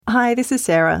Hi, this is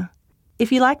Sarah.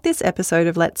 If you like this episode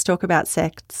of Let's Talk About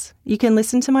Sects, you can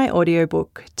listen to my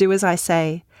audiobook, Do As I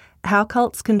Say, How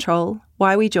Cults Control,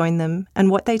 Why We Join Them,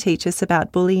 and What They Teach Us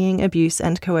About Bullying, Abuse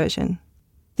and Coercion.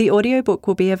 The audiobook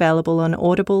will be available on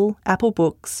Audible, Apple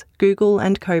Books, Google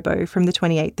and Kobo from the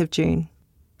 28th of June.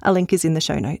 A link is in the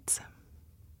show notes.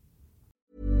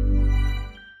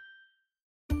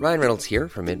 Ryan Reynolds here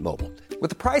from Mint Mobile. With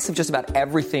the price of just about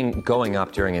everything going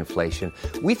up during inflation,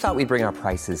 we thought we'd bring our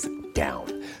prices down.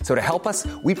 So to help us,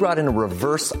 we brought in a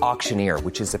reverse auctioneer,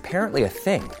 which is apparently a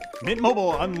thing. Mint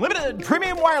Mobile Unlimited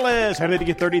Premium Wireless. How to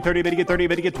get 30, 30, bit to get 30,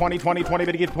 bit to get 20, 20, 20,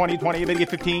 bit to get 20, 20, bit to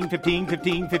get 15, 15,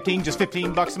 15, 15, just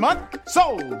 $15 a month?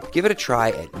 Sold! Give it a try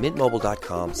at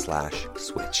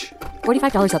mintmobile.com/switch.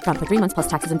 $45 up front for 3 months plus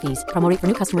taxes and fees. Promo rate for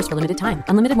new customers for limited time.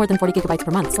 Unlimited more than 40 gigabytes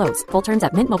per month. Slows full terms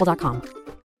at mintmobile.com.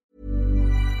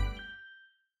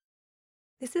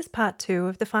 This is part 2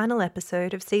 of the final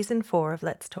episode of Season 4 of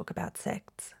Let's Talk About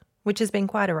Sects, which has been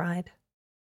quite a ride.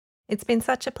 It's been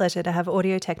such a pleasure to have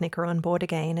Audio-Technica on board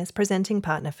again as presenting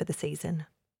partner for the season.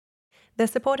 Their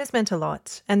support has meant a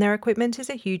lot, and their equipment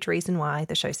is a huge reason why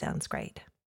the show sounds great.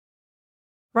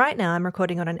 Right now I'm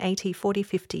recording on an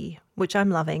AT4050, which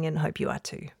I'm loving and hope you are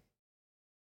too.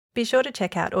 Be sure to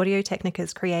check out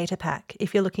Audio-Technica's Creator Pack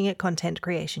if you're looking at content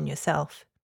creation yourself.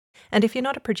 And if you're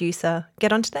not a producer,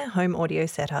 get onto their home audio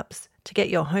setups to get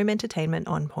your home entertainment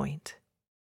on point.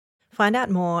 Find out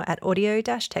more at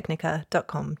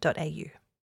audio-technica.com.au.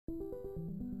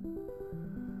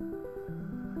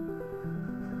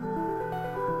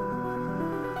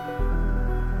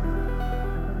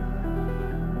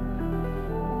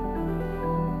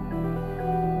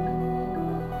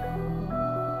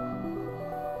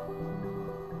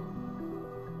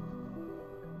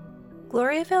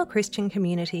 Gloriavale Christian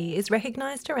Community is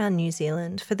recognised around New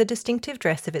Zealand for the distinctive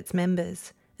dress of its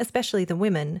members, especially the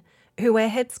women, who wear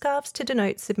headscarves to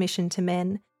denote submission to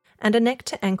men, and a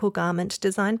neck-to-ankle garment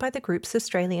designed by the group's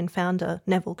Australian founder,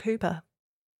 Neville Cooper.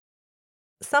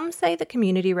 Some say the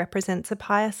community represents a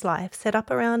pious life set up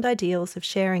around ideals of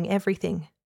sharing everything,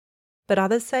 but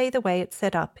others say the way it's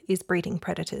set up is breeding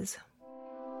predators.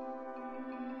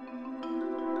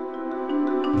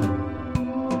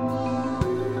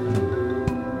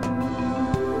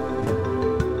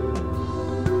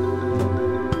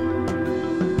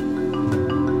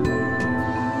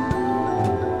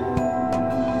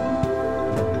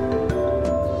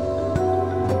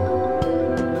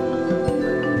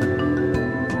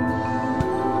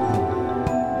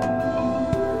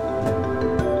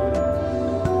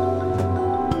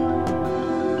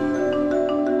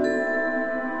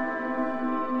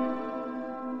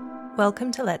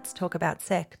 Welcome to Let's Talk About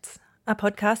Sects, a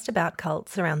podcast about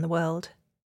cults around the world.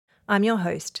 I'm your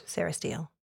host, Sarah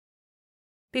Steele.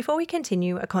 Before we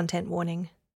continue, a content warning.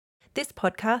 This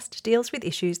podcast deals with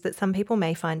issues that some people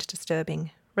may find disturbing,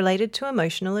 related to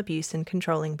emotional abuse and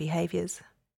controlling behaviours.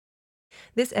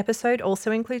 This episode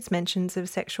also includes mentions of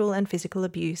sexual and physical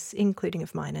abuse, including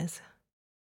of minors.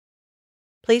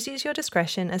 Please use your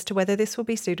discretion as to whether this will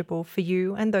be suitable for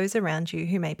you and those around you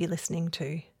who may be listening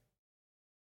too.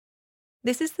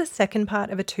 This is the second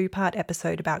part of a 2-part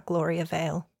episode about Gloria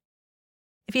Vale.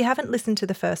 If you haven't listened to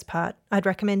the first part, I'd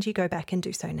recommend you go back and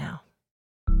do so now.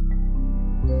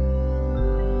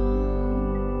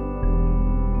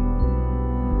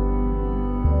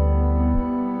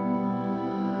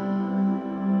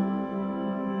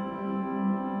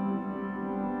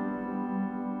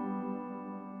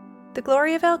 The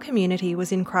Gloriavale community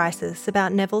was in crisis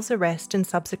about Neville's arrest and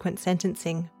subsequent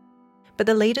sentencing. But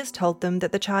the leaders told them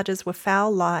that the charges were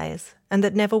foul lies and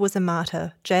that Neville was a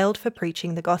martyr, jailed for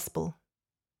preaching the gospel.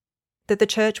 That the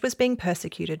church was being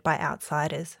persecuted by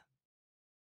outsiders.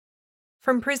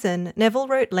 From prison, Neville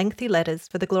wrote lengthy letters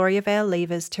for the Gloriavale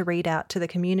leavers to read out to the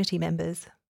community members.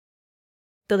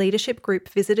 The leadership group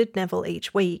visited Neville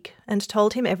each week and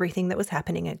told him everything that was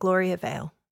happening at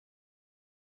Gloriavale.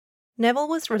 Neville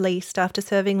was released after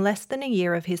serving less than a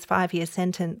year of his 5-year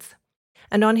sentence.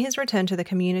 And on his return to the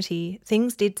community,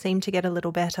 things did seem to get a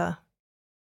little better.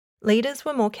 Leaders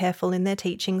were more careful in their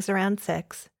teachings around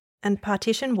sex, and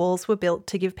partition walls were built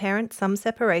to give parents some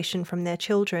separation from their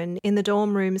children in the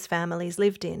dorm rooms families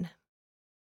lived in.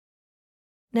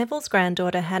 Neville's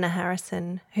granddaughter Hannah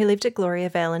Harrison, who lived at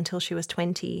Gloriavale until she was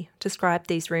 20, described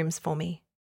these rooms for me.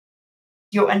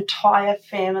 Your entire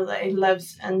family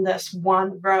lives in this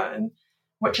one room,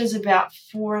 which is about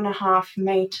 4.5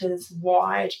 metres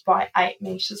wide by 8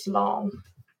 metres long.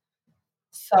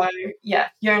 So, yeah,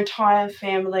 your entire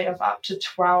family of up to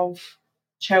 12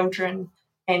 children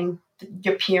and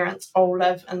your parents all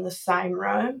live in the same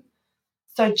room.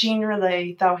 So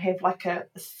generally they'll have like a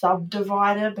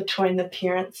subdivider between the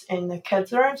parents and the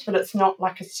kids' rooms, but it's not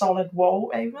like a solid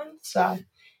wall even. So,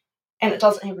 and it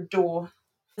doesn't have a door.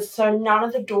 So none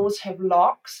of the doors have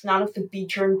locks. None of the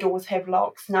bedroom doors have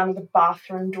locks. None of the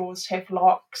bathroom doors have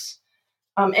locks.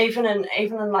 Even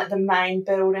in like the main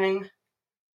building,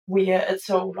 where it's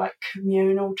all like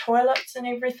communal toilets and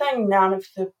everything, none of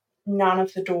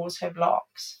the doors have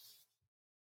locks.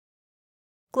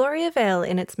 Gloriavale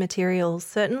in its materials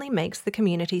certainly makes the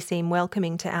community seem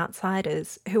welcoming to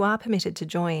outsiders who are permitted to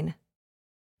join.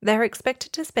 They're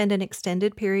expected to spend an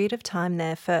extended period of time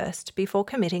there first before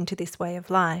committing to this way of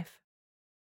life.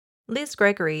 Liz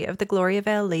Gregory of the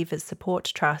Gloriavale Leavers Support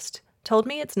Trust told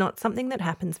me it's not something that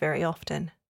happens very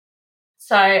often.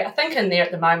 So I think in there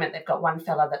at the moment they've got one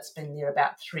fella that's been there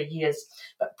about 3 years.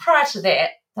 But prior to that,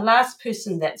 the last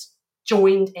person that's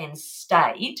joined and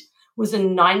stayed was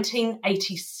in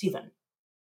 1987.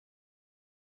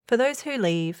 For those who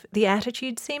leave, the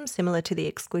attitude seems similar to the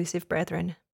exclusive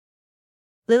brethren.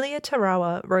 Lilia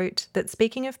Tarawa wrote that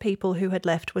speaking of people who had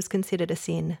left was considered a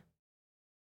sin.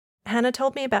 Hannah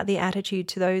told me about the attitude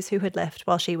to those who had left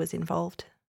while she was involved.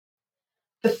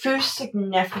 The first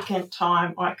significant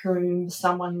time I can remember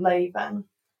someone leaving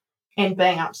and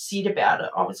being upset about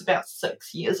it, I was about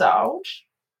 6 years old.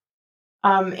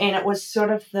 And it was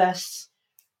sort of this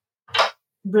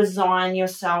resign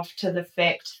yourself to the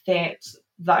fact that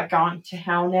they're going to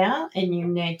hell now and you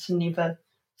need to never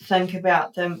think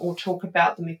about them or talk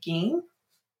about them again.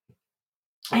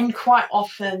 And quite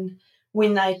often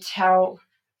when they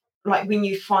when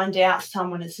you find out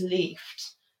someone has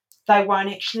left, they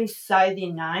won't actually say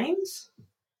their names.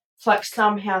 It's like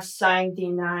somehow saying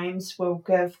their names will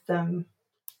give them,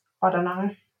 I don't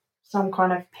know, some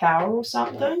kind of power or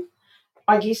something.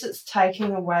 I guess it's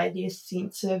taking away their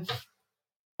sense of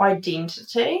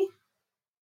identity.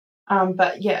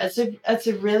 But yeah, it's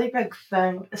a really big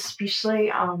thing, especially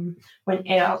when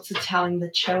adults are telling the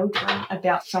children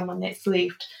about someone that's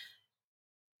left.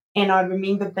 And I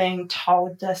remember being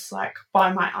told this like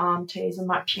by my aunties and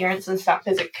my parents and stuff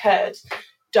as a kid,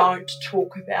 don't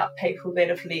talk about people that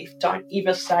have left, don't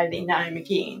ever say their name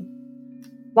again.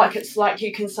 Like it's like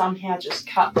you can somehow just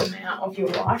cut them out of your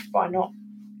life by not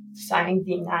saying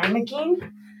their name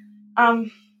again.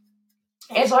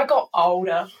 As I got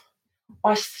older,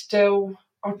 I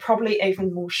probably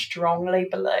even more strongly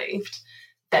believed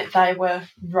that they were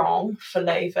wrong for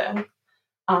leaving.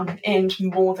 And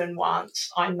more than once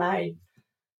I made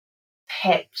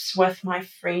pacts with my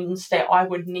friends that I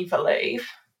would never leave.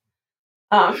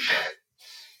 And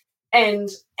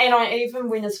I even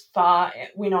went as far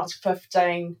when I was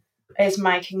 15 as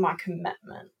making my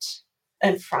commitment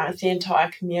in front of the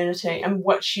entire community, in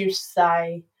which you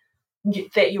say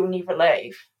that you'll never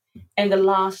leave. And the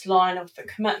last line of the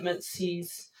commitment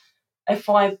says, if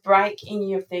I break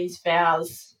any of these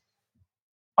vows,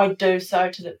 I do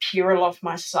so to the peril of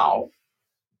my soul.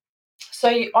 So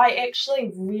I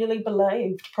actually really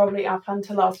believed, probably up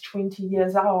until I was 20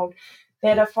 years old,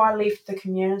 that if I left the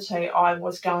community, I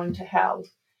was going to hell.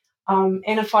 And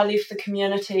if I left the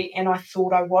community and I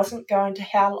thought I wasn't going to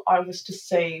hell, I was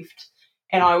deceived.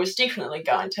 And I was definitely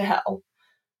going to hell.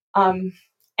 And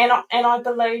I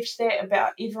believed that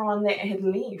about everyone that had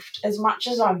left, as much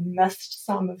as I missed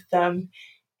some of them.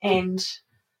 And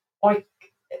I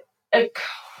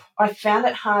found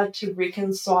it hard to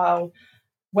reconcile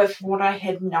with what I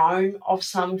had known of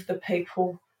some of the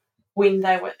people when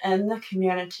they were in the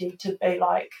community, to be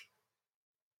like,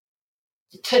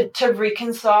 to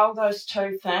reconcile those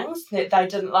two things, that they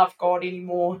didn't love God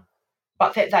anymore,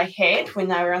 but that they had when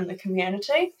they were in the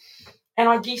community. And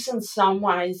I guess in some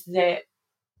ways that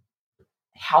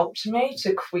helped me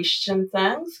to question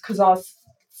things, because I was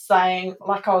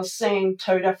seeing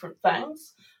two different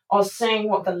things. I was seeing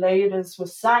what the leaders were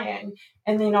saying,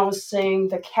 and then I was seeing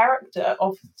the character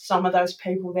of some of those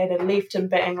people that had left and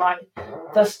being like,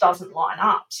 this doesn't line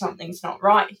up, something's not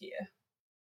right here.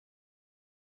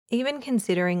 Even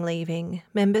considering leaving,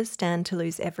 members stand to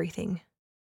lose everything.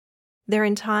 Their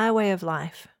entire way of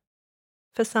life.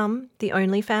 For some, the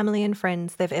only family and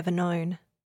friends they've ever known.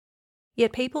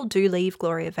 Yet people do leave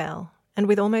Gloriavale, and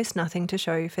with almost nothing to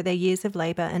show for their years of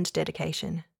labour and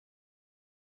dedication.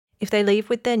 If they leave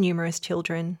with their numerous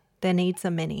children, their needs are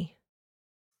many.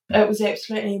 It was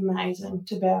absolutely amazing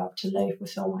to be able to leave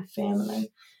with all my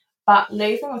family. But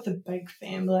leaving with a big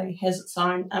family has its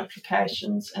own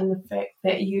implications, and the fact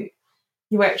that you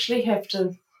actually have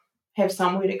to have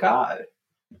somewhere to go.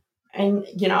 And,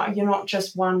 you know, you're not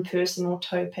just one person or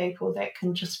two people that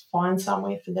can just find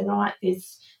somewhere for the night.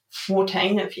 There's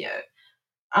 14 of you.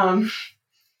 And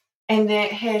And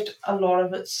that had a lot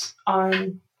of its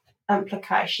own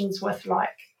implications with, like,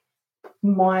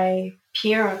 my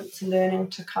parents learning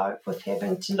to cope with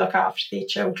having to look after their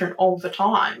children all the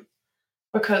time.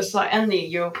 Because, like, in there,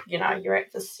 you're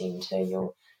at the centre,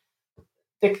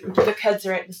 the kids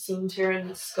are at the centre in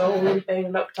the school and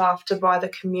being looked after by the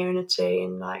community,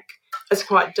 and, like, it's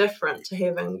quite different to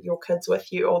having your kids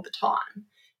with you all the time.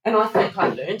 And I think I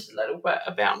learned a little bit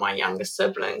about my younger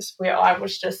siblings, where I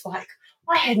was just like,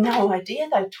 I had no idea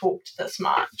they talked this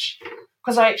much,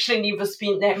 because I actually never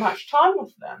spent that much time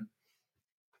with them.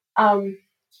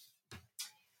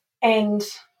 And,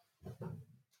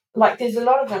 like, there's a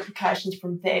lot of implications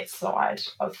from that side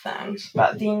of things,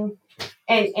 but then,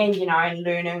 and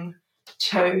learning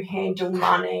to handle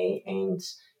money and,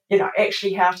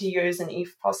 actually how to use an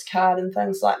EFTPOS card and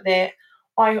things like that.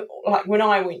 When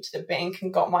I went to the bank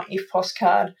and got my EFTPOS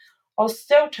card, I was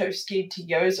still too scared to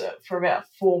use it for about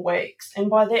 4 weeks, and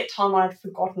by that time I'd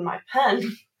forgotten my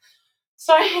PIN.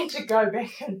 So I had to go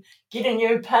back and get a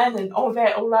new PIN and all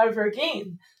that all over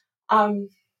again. And,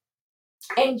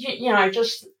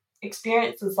 just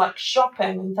experiences like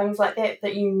shopping and things like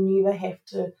that you never have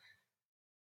to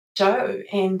do.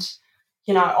 And,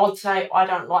 I'd say I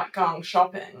don't like going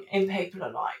shopping, and people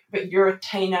are like, but you're a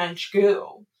teenage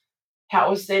girl.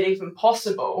 How is that even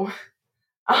possible?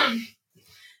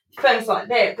 Things like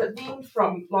that. But then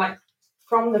from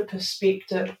the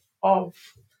perspective of,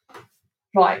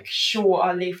 like, sure,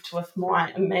 I left with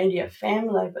my immediate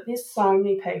family, but there's so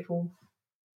many people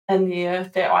in there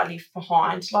that I left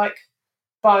behind. Like,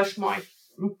 both my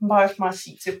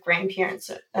sets of grandparents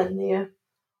are in there.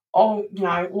 All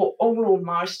or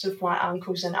most of my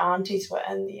uncles and aunties were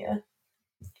in there.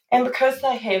 And because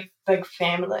they have big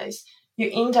families, you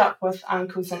end up with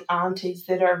uncles and aunties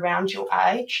that are around your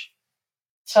age.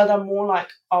 So they're more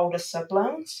like older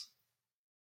siblings.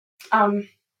 And,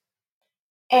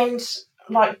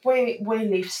 like, we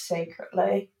left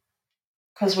secretly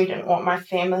because we didn't want my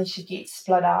family to get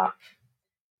split up.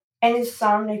 And there's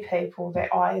so many people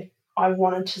that I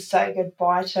wanted to say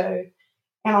goodbye to.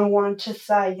 And I wanted to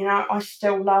say, I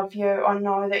still love you. I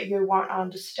know that you won't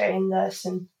understand this.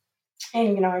 And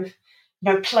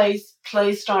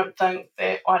please don't think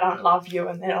that I don't love you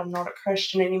and that I'm not a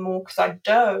Christian anymore, because I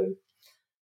do.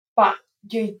 But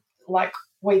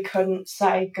we couldn't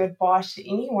say goodbye to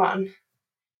anyone.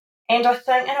 And I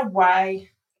think in a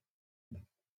way,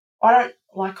 I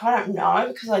don't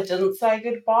know, because I didn't say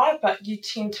goodbye, but you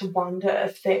tend to wonder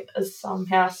if that is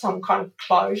somehow some kind of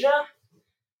closure.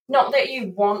 Not that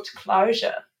you want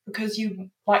closure, because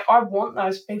I want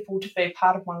those people to be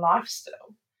part of my life still,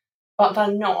 but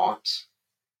they're not.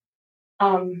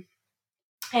 And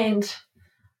in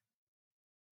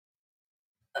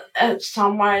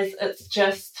some ways,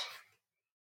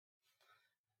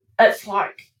 it's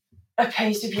like a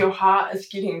piece of your heart is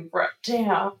getting ripped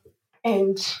out,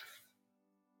 and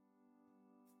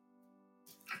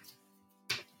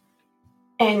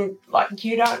like,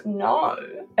 you don't know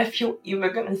if you're ever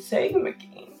going to see them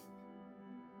again.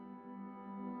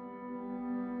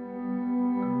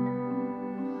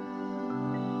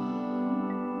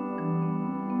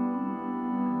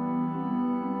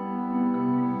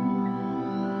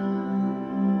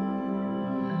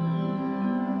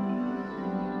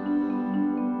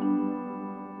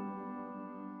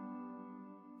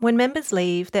 When members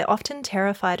leave, they're often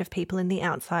terrified of people in the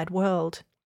outside world,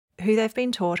 who they've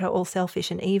been taught are all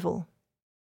selfish and evil.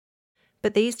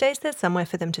 But these days there's somewhere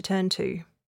for them to turn to: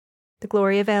 the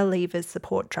Gloria Vale Leavers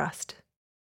Support Trust.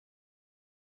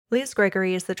 Liz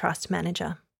Gregory is the trust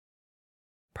manager.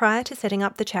 Prior to setting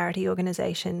up the charity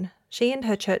organisation, she and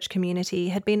her church community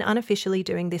had been unofficially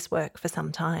doing this work for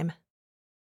some time.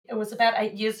 It was about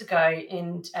 8 years ago,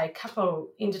 and a couple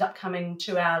ended up coming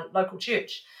to our local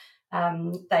church.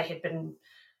 They had been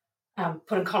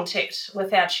put in contact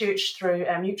with our church through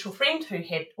a mutual friend who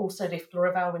had also left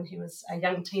Gloria Vale when he was a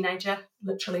young teenager,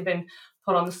 literally been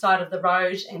put on the side of the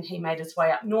road, and he made his way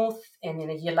up north, and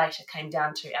then a year later came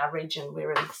down to our region.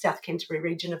 We're in the South Canterbury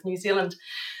region of New Zealand.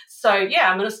 So,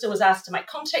 our minister was asked to make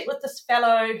contact with this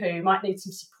fellow who might need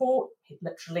some support. He'd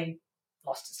literally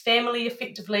lost his family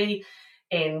effectively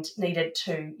and needed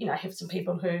to, have some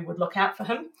people who would look out for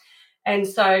him. And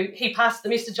so he passed the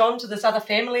message on to this other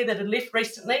family that had left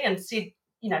recently and said,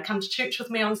 come to church with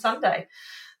me on Sunday.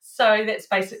 So that's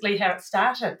basically how it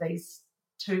started. These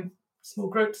two small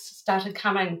groups started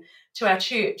coming to our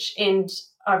church, and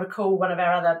I recall one of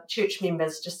our other church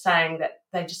members just saying that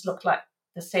they just looked like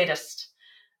the saddest,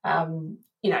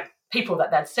 people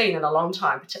that they'd seen in a long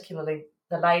time, particularly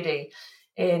the lady.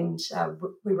 And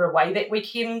we were away that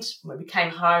weekend. When we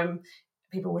came home,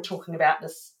 people were talking about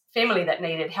this family that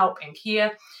needed help and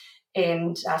care.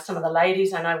 And some of the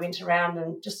ladies I know went around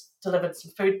and just delivered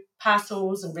some food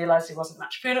parcels and realised there wasn't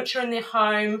much furniture in their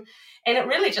home. And it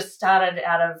really just started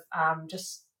out of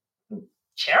just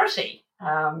charity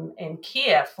and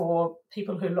care for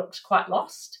people who looked quite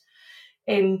lost.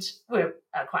 And we're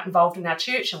quite involved in our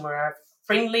church, and we're a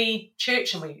friendly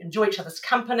church, and we enjoy each other's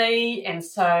company. And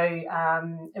so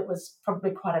it was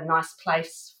probably quite a nice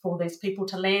place for these people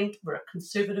to land. We're a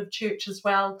conservative church as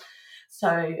well. So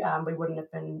there wouldn't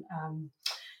have been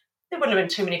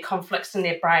too many conflicts in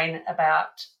their brain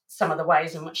about some of the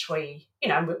ways in which we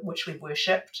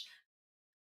worshipped.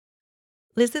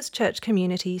 Liz's church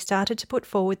community started to put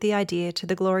forward the idea to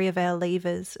the Gloria Vale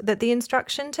leavers that the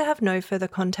instruction to have no further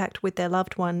contact with their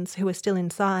loved ones who were still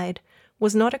inside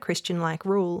was not a Christian-like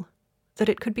rule, that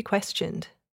it could be questioned.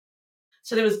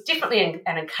 So there was definitely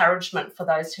an encouragement for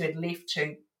those who had left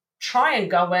to try and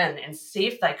go in and see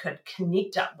if they could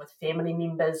connect up with family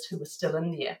members who were still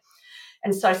in there.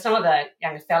 And so some of the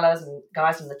younger fellows and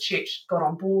guys in the church got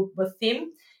on board with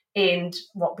them. And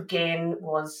what began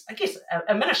was, I guess,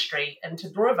 a ministry into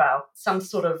Gloria Vale, some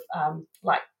sort of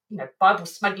Bible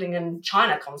smuggling in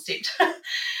China concept.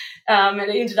 And it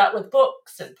ended up with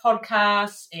books and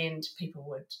podcasts, and people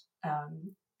would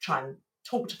try and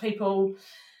talk to people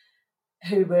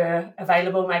who were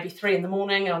available maybe 3 a.m.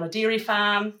 on a dairy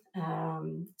farm.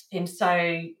 And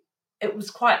so it was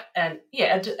quite a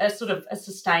sort of a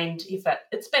sustained effort.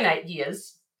 It's been 8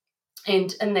 years,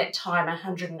 and in that time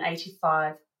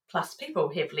 185 plus people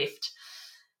have left.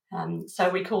 So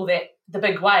we call that the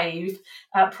big wave.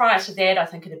 Prior to that, I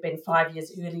think it had been 5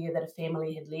 years earlier that a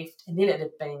family had left, and then it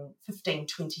had been 15,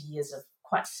 20 years of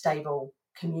quite stable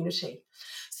community.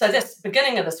 So this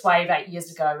beginning of this wave 8 years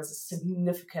ago was a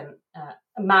significant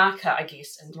marker, I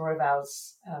guess, in Gloria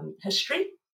Vale's history.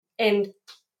 And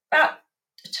about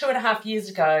 2.5 years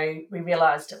ago, we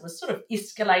realised it was sort of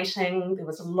escalating. There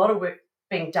was a lot of work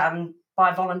being done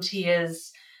by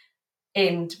volunteers,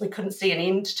 and we couldn't see an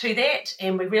end to that.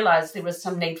 And we realised there was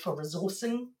some need for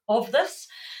resourcing of this.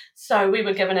 So we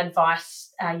were given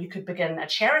advice, you could begin a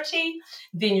charity,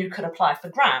 then you could apply for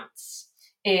grants.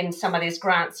 And some of these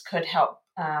grants could help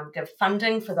give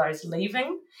funding for those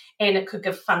leaving, and it could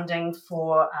give funding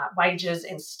for wages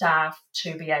and staff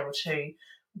to be able to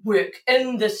work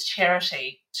in this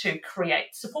charity to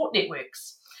create support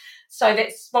networks. So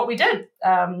that's what we did.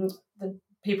 The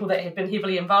people that had been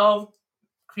heavily involved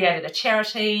created a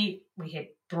charity. We had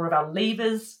Gloria Vale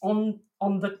leavers on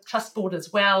the trust board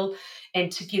as well,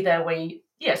 and together we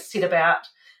set about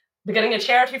beginning a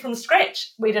charity from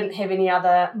scratch. We didn't have any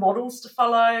other models to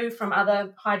follow from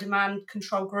other high demand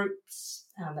control groups.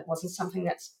 That wasn't something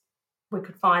that we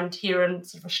could find here in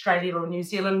sort of Australia or New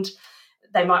Zealand.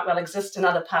 They might well exist in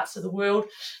other parts of the world,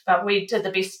 but we did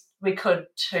the best we could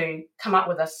to come up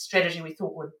with a strategy we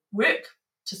thought would work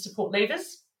to support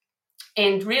leavers.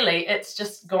 And really, it's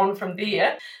just gone from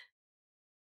there.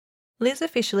 Liz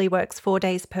officially works 4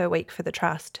 days per week for the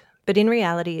Trust, but in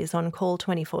reality is on call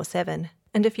 24/7,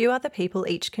 and a few other people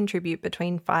each contribute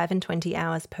between 5 and 20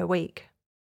 hours per week.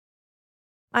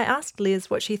 I asked Liz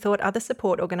what she thought other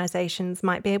support organisations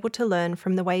might be able to learn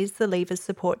from the ways the Leavers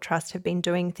Support Trust have been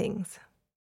doing things.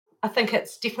 I think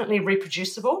it's definitely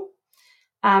reproducible,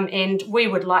 and we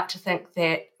would like to think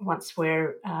that once we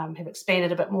have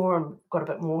expanded a bit more and got a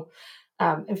bit more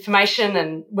information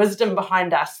and wisdom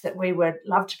behind us, that we would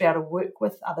love to be able to work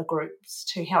with other groups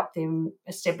to help them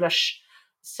establish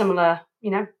similar,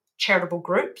 charitable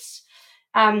groups.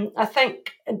 I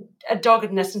think a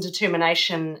doggedness and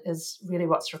determination is really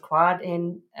what's required,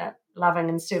 and loving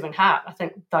and serving heart. I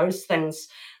think those things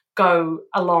go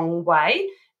a long way.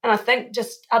 And I think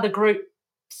just other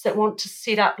groups that want to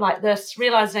set up like this,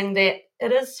 realising that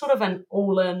it is sort of an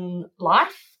all-in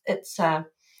life. It's not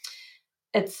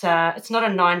a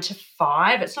 9 to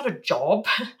 5. It's not a job.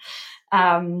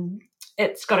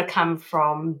 It's got to come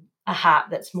from a heart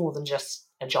that's more than just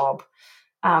a job,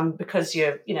 because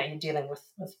you're dealing with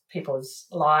people's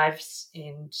lives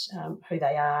and who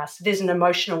they are. So there's an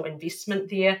emotional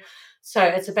investment there. So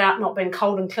it's about not being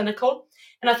cold and clinical.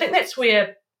 And I think that's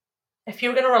where, if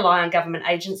you're going to rely on government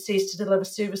agencies to deliver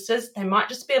services, they might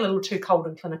just be a little too cold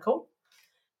and clinical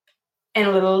and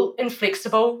a little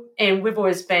inflexible. And we've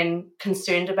always been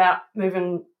concerned about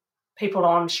moving people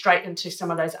on straight into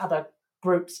some of those other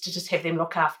groups to just have them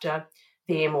look after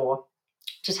them or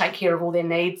to take care of all their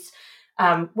needs.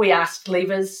 We asked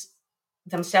leavers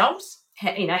themselves,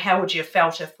 how would you have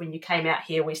felt if when you came out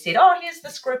here we said, oh, here's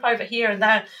this group over here and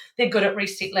they're good at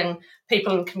resettling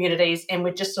people in communities, and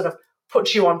we just sort of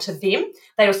put you onto them.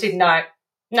 They all said, no,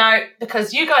 No,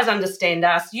 because you guys understand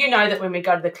us. You know that when we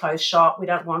go to the clothes shop, we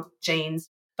don't want jeans.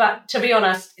 But to be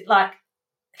honest, like,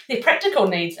 their practical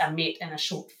needs are met in a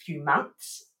short few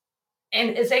months.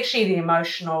 And it's actually the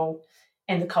emotional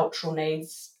and the cultural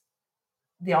needs,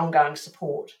 the ongoing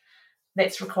support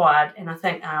that's required. And I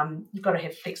think you've got to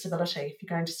have flexibility. If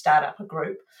you're going to start up a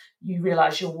group, you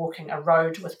realise you're walking a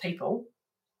road with people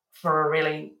for a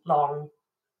really long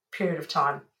period of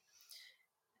time,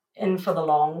 in for the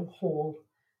long haul,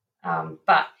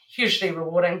 but hugely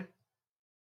rewarding.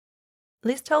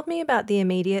 Liz told me about the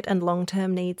immediate and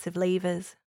long-term needs of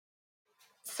leavers.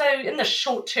 So in the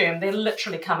short term, they're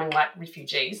literally coming like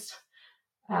refugees.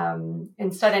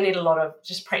 And so they need a lot of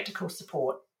just practical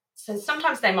support. So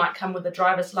sometimes they might come with a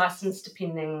driver's license,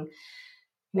 depending,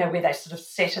 where they sort of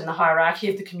sat in the hierarchy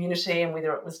of the community and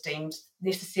whether it was deemed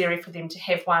necessary for them to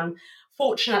have one.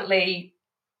 Fortunately,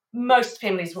 most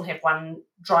families will have one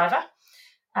driver,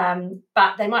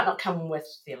 but they might not come with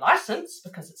their license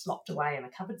because it's locked away in a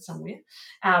cupboard somewhere.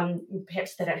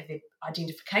 Perhaps they don't have their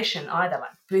identification either,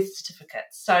 like birth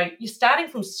certificates. So you're starting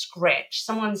from scratch.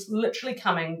 Someone's literally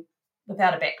coming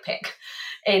without a backpack,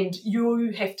 and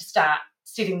you have to start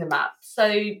setting them up.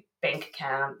 So bank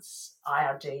accounts,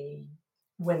 IRD,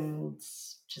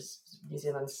 WINS, which is New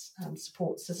Zealand's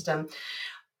support system.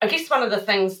 I guess one of the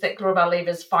things that Glorabelle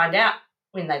leavers find out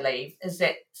when they leave is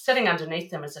that sitting underneath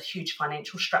them is a huge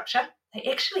financial structure. They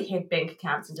actually had bank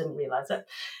accounts and didn't realise it.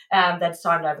 They'd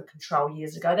signed over control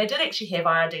years ago. They did actually have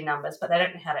IRD numbers, but they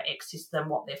don't know how to access them,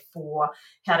 what they're for,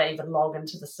 how to even log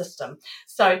into the system.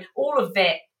 So all of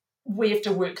that we have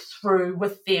to work through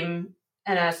with them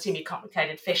in a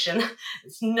semi-complicated fashion.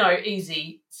 It's no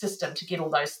easy system to get all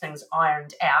those things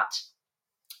ironed out,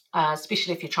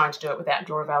 especially if you're trying to do it without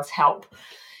Glorabelle's help.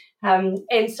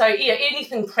 And so,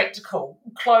 anything practical,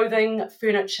 clothing,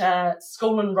 furniture,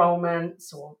 school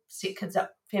enrolments, or set kids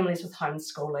up, families with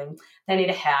homeschooling. They need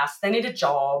a house, they need a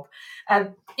job,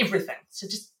 everything. So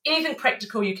just anything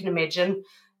practical you can imagine,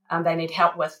 they need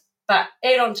help with. But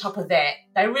add on top of that,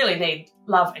 they really need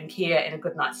love and care and a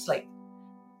good night's sleep.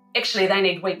 Actually, they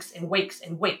need weeks and weeks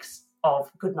and weeks of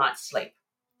good night's sleep.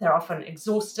 They're often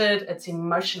exhausted, it's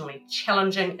emotionally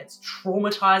challenging, it's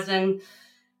traumatising.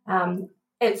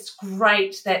 It's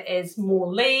great that as more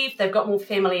leave, they've got more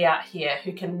family out here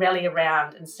who can rally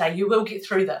around and say, you will get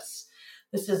through this.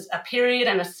 This is a period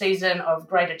and a season of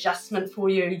great adjustment for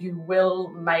you. You will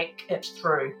make it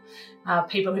through.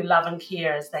 People who love and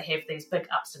care as they have these big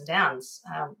ups and downs,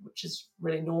 which is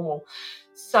really normal.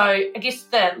 So I guess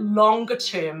the longer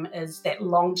term is that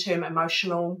long-term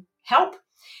emotional help.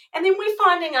 And then we're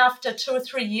finding after 2 or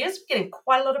 3 years, we're getting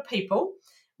quite a lot of people.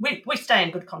 We stay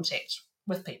in good contact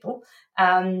with people,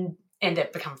 and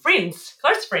they've become friends,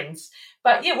 close friends.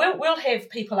 But we'll have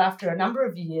people after a number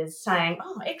of years saying,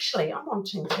 oh, actually, I'm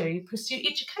wanting to pursue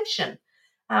education,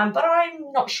 but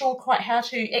I'm not sure quite how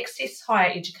to access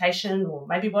higher education or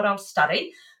maybe what I'll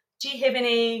study. Do you have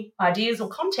any ideas or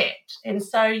contact? And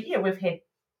so, we've had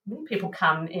many people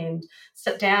come and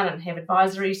sit down and have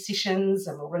advisory sessions,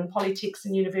 and we'll run polytechs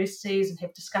and universities and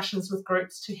have discussions with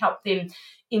groups to help them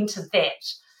into that.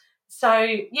 So,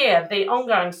 the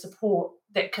ongoing support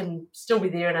that can still be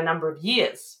there in a number of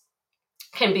years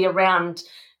can be around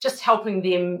just helping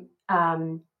them,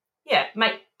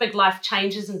 make big life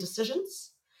changes and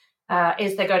decisions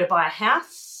as they go to buy a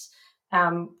house.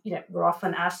 We're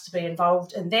often asked to be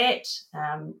involved in that.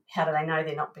 How do they know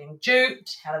they're not being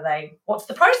duped? What's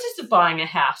the process of buying a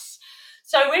house?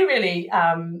 So we really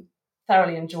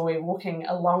thoroughly enjoy walking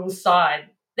alongside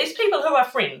these people who are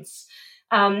friends.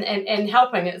 And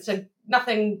helping. It's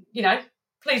nothing,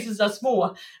 pleases us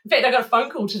more. In fact, I got a phone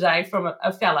call today from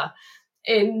a fella,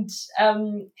 and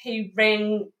he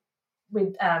rang.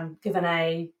 We'd given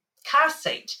a car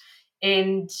seat,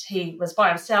 and he was by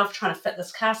himself trying to fit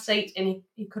this car seat, and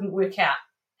he couldn't work out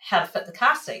how to fit the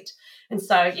car seat. And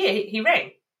so, he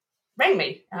rang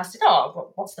me, and I said,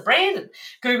 oh, what's the brand? And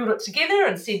Googled it together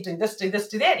and said, do this, do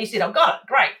that. And he said, I've got it.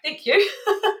 Great, thank you.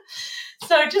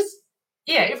 So just,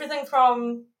 everything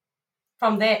from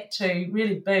that to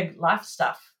really big life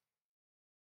stuff.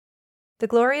 The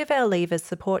Gloria Vale Leavers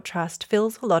Support Trust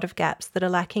fills a lot of gaps that are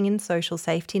lacking in social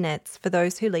safety nets for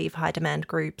those who leave high-demand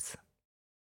groups.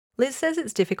 Liz says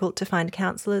it's difficult to find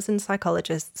counsellors and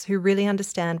psychologists who really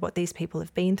understand what these people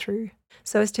have been through,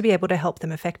 so as to be able to help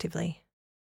them effectively.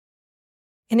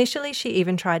 Initially, she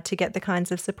even tried to get the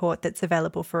kinds of support that's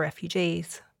available for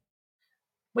refugees.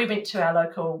 We went to our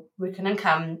local Work and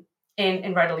Income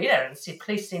and wrote a letter and said,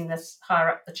 please send this higher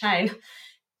up the chain.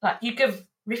 Like, you give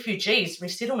refugees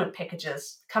resettlement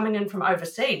packages coming in from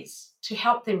overseas to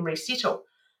help them resettle.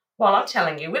 While I'm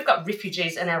telling you, we've got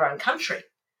refugees in our own country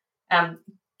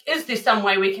Is there some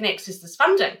way we can access this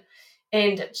funding?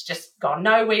 And it's just gone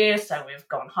nowhere. So we've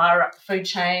gone higher up the food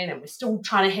chain and we're still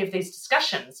trying to have these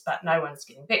discussions, but no one's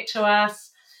getting back to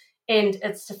us. And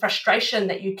it's the frustration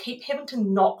that you keep having to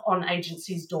knock on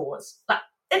agencies' doors. Like,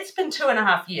 it's been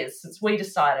 2.5 years since we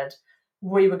decided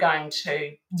we were going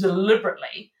to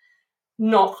deliberately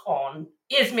knock on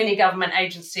as many government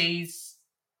agencies'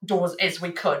 doors as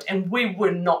we could, and we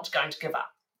were not going to give up.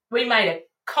 We made a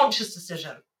conscious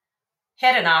decision.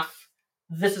 Had enough.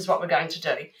 This is what we're going to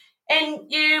do. And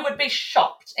you would be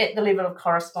shocked at the level of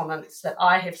correspondence that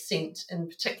I have sent in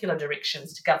particular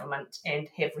directions to government and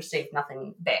have received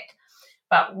nothing back.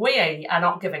 But we are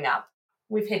not giving up.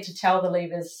 We've had to tell the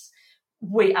leaders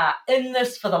we are in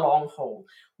this for the long haul.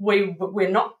 We're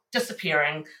not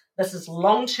disappearing. This is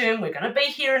long term. We're going to be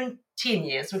here in 10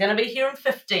 years. We're going to be here in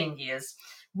 15 years.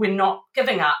 We're not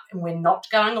giving up and we're not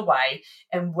going away,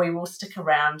 and we will stick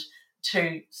around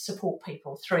to support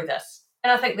people through this.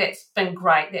 And I think that's been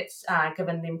great. That's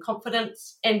given them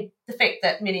confidence. And the fact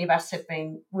that many of us have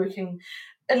been working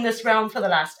in this realm for the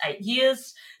last 8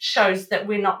 years shows that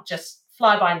we're not just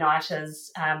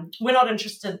fly-by-nighters. We're not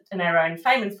interested in our own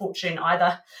fame and fortune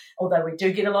either, although we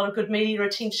do get a lot of good media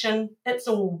attention. It's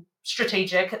all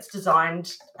strategic. It's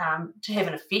designed to have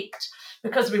an effect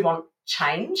because we want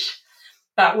change.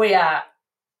 But we are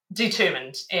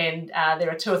determined, and there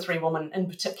are 2 or 3 women in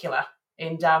particular,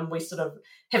 and we sort of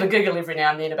have a giggle every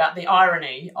now and then about the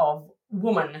irony of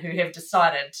women who have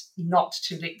decided not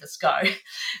to let this go,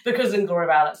 because in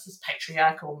Gloriavale it's this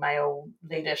patriarchal, male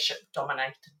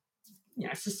leadership-dominated,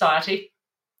 society,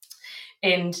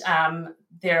 and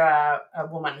there are a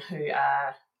woman who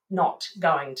are not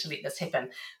going to let this happen,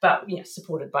 but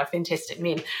supported by fantastic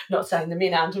men. Not saying the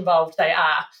men aren't involved; they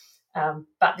are,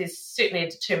 but there's certainly a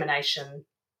determination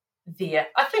there.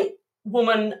 I think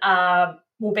women are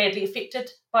more badly affected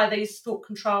by these thought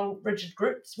control rigid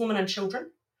groups, women and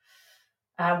children.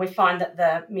 We find that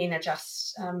the men are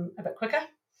just a bit quicker,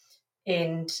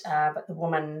 and but the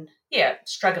women,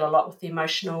 struggle a lot with the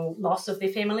emotional loss of their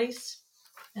families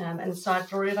inside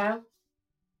Gloriavale.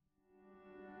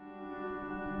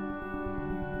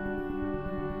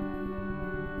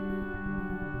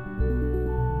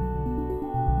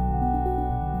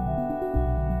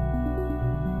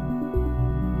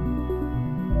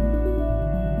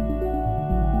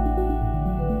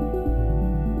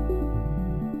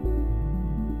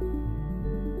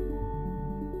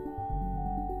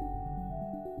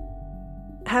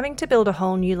 Having to build a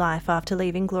whole new life after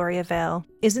leaving Gloriavale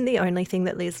isn't the only thing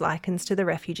that Liz likens to the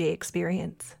refugee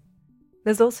experience.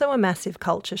 There's also a massive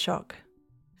culture shock.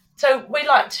 So we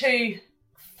like to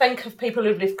think of people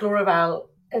who've left Gloriavale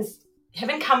as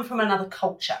having come from another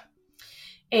culture.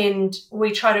 And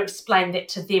we try to explain that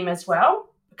to them as well,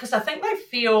 because I think they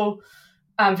feel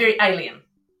very alien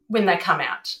when they come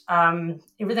out.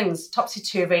 Everything's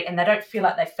topsy-turvy and they don't feel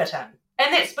like they fit in.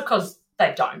 And that's because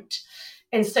they don't.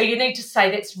 And so you need to say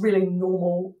that's really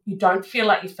normal. You don't feel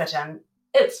like you fit in.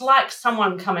 It's like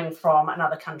someone coming from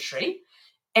another country.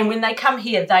 And when they come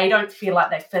here, they don't feel like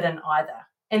they fit in either.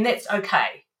 And that's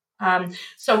okay.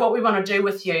 So what we want to do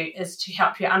with you is to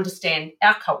help you understand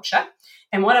our culture.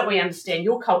 And why don't we understand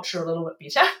your culture a little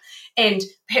bit better? And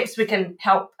perhaps we can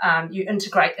help you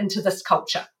integrate into this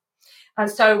culture. And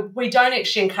so we don't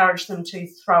actually encourage them to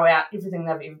throw out everything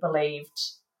they've ever believed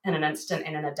in an instant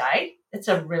and in a day. It's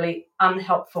a really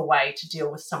unhelpful way to deal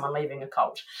with someone leaving a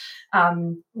cult.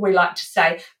 We like to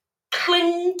say,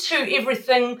 cling to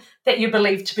everything that you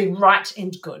believe to be right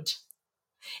and good,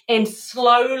 and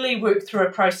slowly work through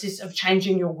a process of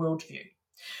changing your worldview.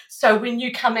 So when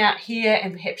you come out here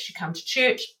and perhaps you come to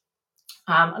church,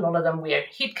 a lot of them wear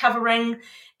head covering,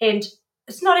 and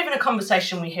it's not even a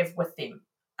conversation we have with them.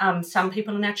 Some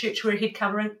people in our church wear a head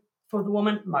covering for the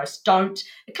woman, most don't.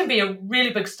 It can be a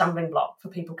really big stumbling block for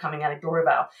people coming out of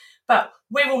Gloriavale. But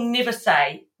we will never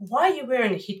say, why are you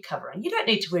wearing a head covering? You don't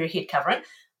need to wear a head covering,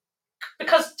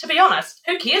 because to be honest,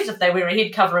 who cares if they wear a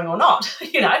head covering or not?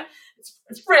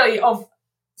 It's really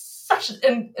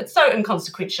it's so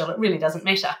inconsequential, it really doesn't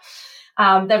matter.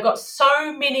 They've got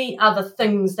so many other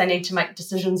things they need to make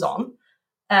decisions on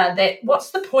that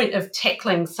what's the point of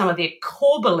tackling some of their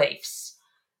core beliefs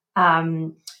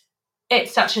at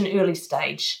such an early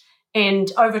stage? And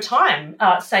over time,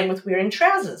 same with wearing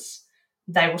trousers.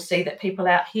 They will see that people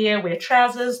out here wear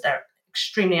trousers. They're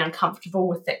extremely uncomfortable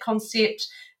with that concept,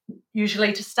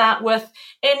 usually to start with,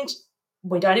 and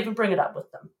we don't even bring it up with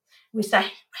them. We say,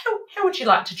 how would you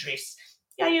like to dress?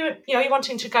 You're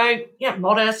wanting to go,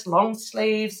 modest, long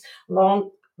sleeves,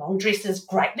 long dresses.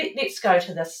 Great, let's go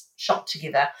to this shop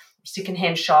together.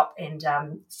 secondhand shop and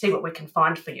see what we can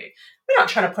find for you. We're not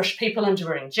trying to push people into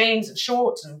wearing jeans and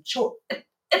shorts and short.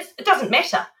 It doesn't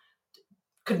matter.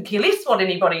 Couldn't care less what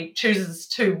anybody chooses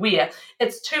to wear.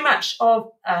 It's too much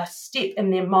of a step in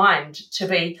their mind to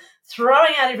be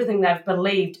throwing out everything they've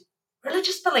believed.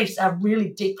 Religious beliefs are really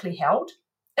deeply held.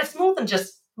 It's more than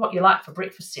just what you like for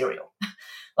breakfast cereal.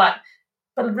 But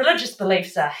religious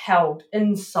beliefs are held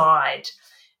inside.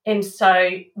 And so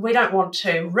we don't want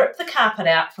to rip the carpet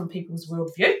out from people's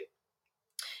worldview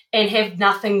and have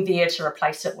nothing there to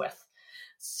replace it with.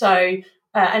 So,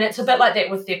 and it's a bit like that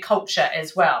with their culture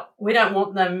as well. We don't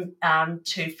want them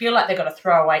to feel like they've got to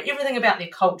throw away everything about their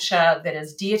culture that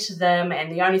is dear to them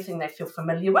and the only thing they feel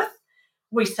familiar with.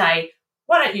 We say,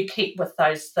 why don't you keep with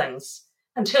those things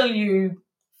until you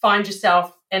find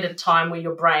yourself at a time where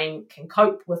your brain can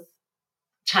cope with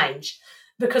change?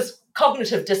 Because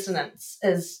cognitive dissonance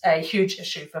is a huge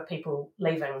issue for people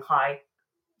leaving high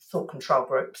thought control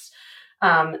groups.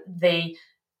 The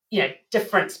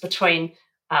difference between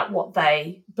what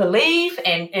they believe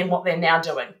and what they're now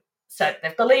doing. So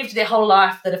they've believed their whole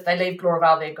life that if they leave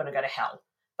Gloriavale, they're going to go to hell.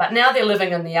 But now they're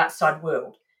living in the outside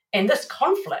world. And this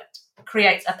conflict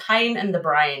creates a pain in the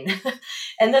brain.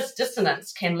 And this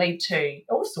dissonance can lead to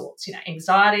all sorts,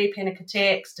 anxiety, panic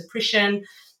attacks, depression.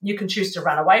 You can choose to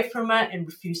run away from it and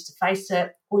refuse to face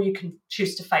it, or you can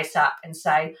choose to face up and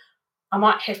say, I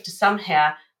might have to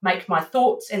somehow make my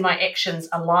thoughts and my actions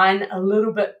align a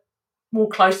little bit more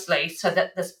closely so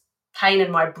that this pain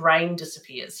in my brain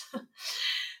disappears.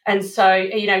 And so,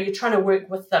 you're trying to work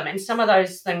with them. And some of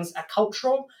those things are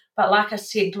cultural, but like I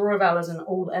said, Gloriavale is an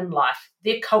all-in life.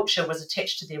 Their culture was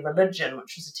attached to their religion,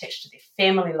 which was attached to their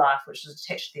family life, which was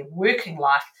attached to their working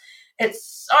life.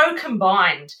 It's so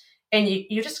combined. And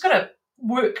you just got to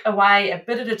work away a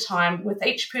bit at a time with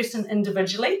each person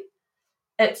individually.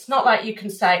 It's not like you can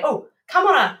say, oh, come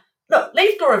on,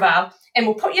 leave Gloriavale and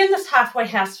we'll put you in this halfway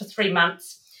house for 3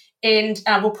 months and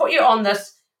we'll put you on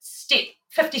this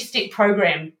 50-step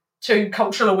program to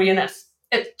cultural awareness.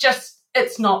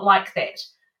 It's not like that.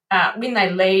 When they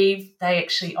leave, they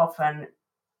actually often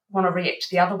want to react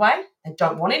the other way. They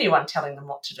don't want anyone telling them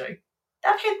what to do. They've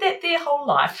had that their whole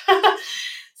life.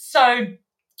 So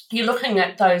you're looking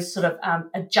at those sort of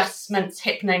adjustments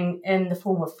happening in the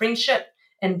form of friendship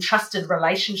and trusted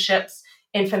relationships,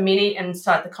 and for many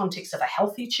inside the context of a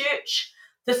healthy church,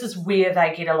 this is where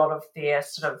they get a lot of their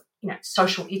sort of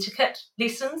social etiquette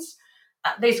lessons.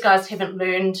 These guys haven't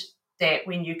learned that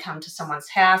when you come to someone's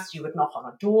house, you would knock on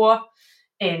a door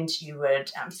and you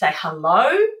would say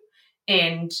hello,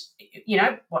 and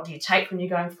what do you take when you're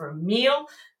going for a meal,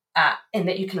 and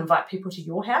that you can invite people to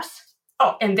your house.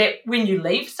 Oh, and that when you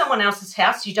leave someone else's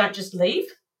house, you don't just leave.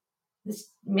 There's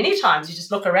many times you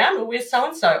just look around, well, where's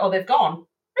so-and-so? Oh, they've gone.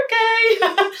 Okay.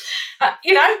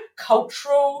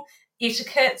 Cultural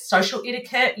etiquette, social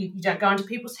etiquette. You don't go into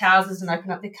people's houses and open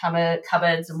up their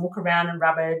cupboards and walk around and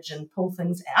rummage and pull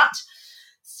things out.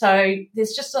 So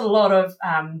there's just a lot of,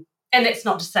 and that's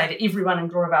not to say that everyone in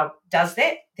Gloriavale does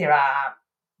that. There are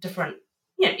different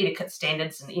etiquette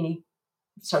standards in any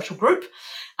social group.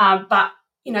 But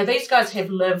these guys have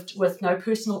lived with no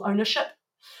personal ownership.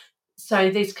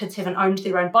 So these kids haven't owned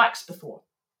their own bikes before,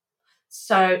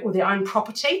 or their own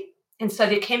property. And so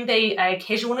there can be a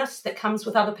casualness that comes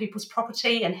with other people's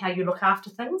property and how you look after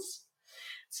things.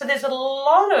 So there's a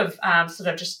lot of sort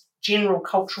of just general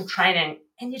cultural training,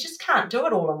 and you just can't do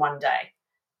it all in one day.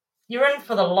 You're in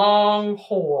for the long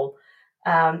haul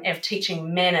of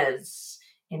teaching manners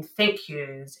and thank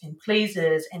yous and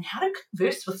pleases and how to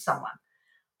converse with someone.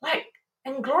 Like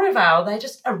in Gloriavale, they're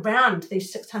just around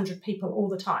these 600 people all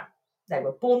the time. They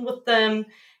were born with them.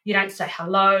 You don't say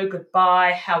hello,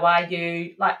 goodbye, how are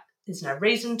you? There's no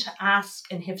reason to ask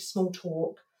and have small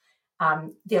talk.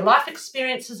 Their life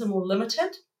experiences are more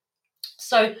limited.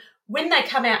 So when they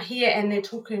come out here and they're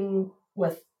talking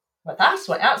with us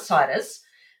or outsiders,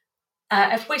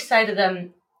 if we say to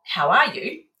them, how are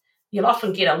you? You'll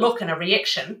often get a look and a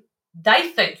reaction. They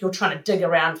think you're trying to dig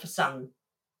around for some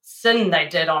sin they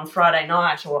did on Friday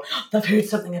night, or they've heard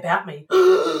something about me.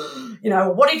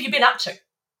 What have you been up to?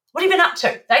 What have you been up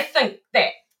to? They think that.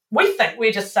 We think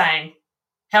we're just saying,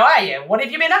 how are you? What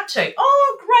have you been up to?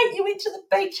 Oh, great, you went to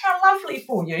the beach. How lovely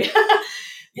for you.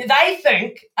 They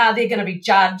think they're going to be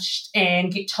judged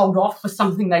and get told off for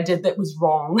something they did that was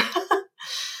wrong.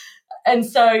 And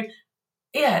so,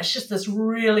 it's just this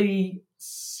really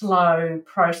slow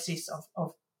process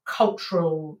of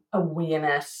cultural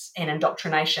awareness and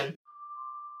indoctrination.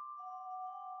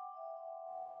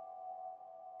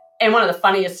 And one of the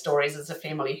funniest stories is a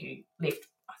family who left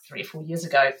 3 or 4 years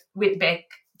ago, went back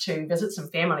to visit some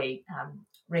family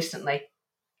recently,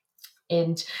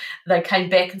 And they came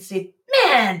back and said,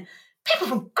 man, people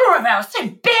from Gloriavale are so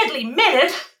badly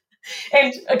mannered.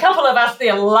 And a couple of us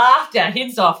there laughed our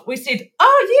heads off. We said,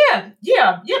 oh,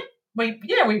 yeah,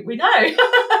 we know.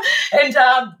 And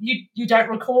you don't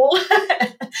recall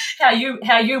how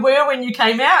you were when you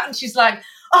came out? And she's like,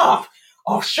 oh,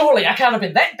 surely I can't have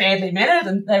been that badly mannered.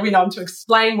 And they went on to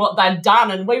explain what they'd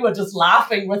done, and we were just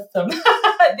laughing with them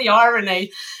at the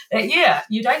irony. That,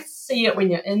 you don't see it when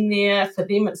you're in there. For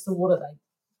them, it's the water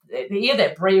the air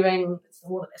they're breathing, it's the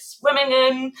water they're swimming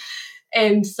in.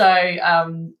 And so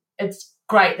it's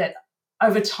great that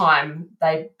over time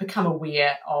they become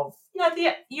aware of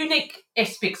the unique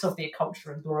aspects of their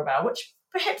culture in Gloriavale, which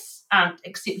perhaps aren't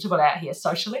acceptable out here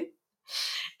socially.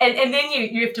 And then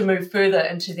you have to move further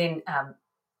into then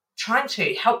trying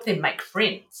to help them make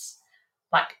friends.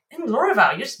 Like in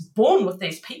Gloriavale, you're just born with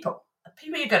these people, the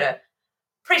people you go to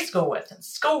preschool with and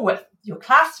school with, your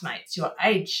classmates, your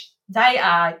age. They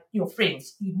are your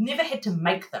friends. You've never had to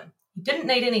make them. You didn't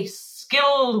need any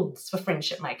skills for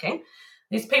friendship making.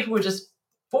 These people were just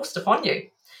forced upon you.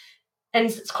 And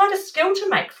it's quite a skill to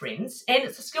make friends, and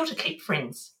it's a skill to keep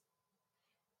friends.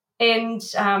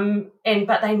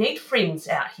 But they need friends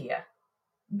out here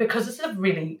because it's a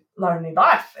really lonely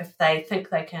life if they think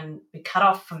they can be cut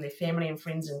off from their family and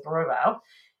friends in Gloriavale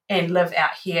and live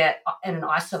out here in an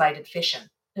isolated fashion.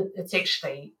 It's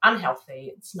actually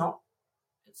unhealthy. It's not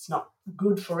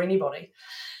good for anybody.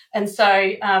 And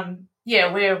so,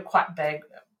 we're quite big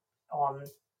on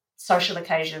social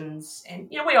occasions, and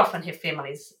we often have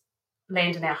families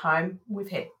land in our home. We've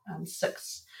had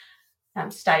 6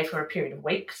 stay for a period of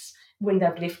weeks when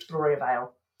they've left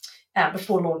Gloriavale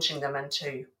before launching them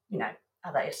into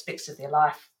other aspects of their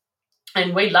life.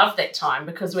 And we love that time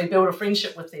because we build a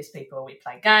friendship with these people. We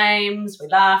play games, we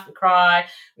laugh, we cry,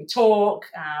 we talk,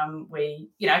 we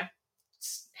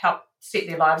help set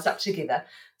their lives up together.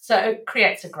 So it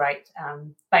creates a great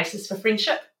basis for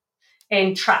friendship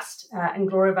and trust. In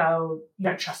Gloriavale, you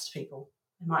don't trust people.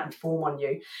 They might inform on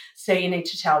you. So you need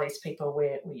to tell these people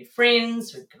we're your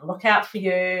friends, we're going to look out for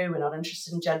you, we're not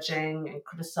interested in judging and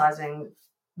criticising.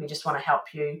 We just want to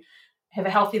help you have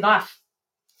a healthy life.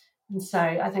 And so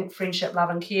I think friendship, love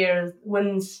and care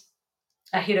wins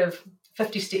ahead of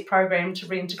 50-step program to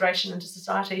reintegration into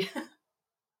society.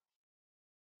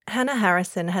 Hannah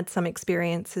Harrison had some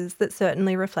experiences that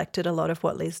certainly reflected a lot of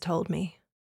what Liz told me.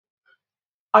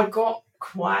 I got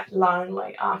quite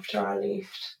lonely after I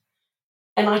left.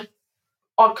 And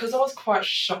because I was quite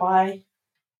shy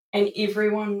and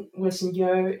everyone was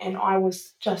new and I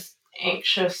was just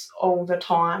anxious all the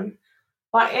time.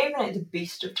 Like even at the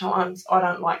best of times, I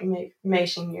don't like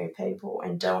meeting new people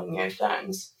and doing new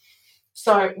things.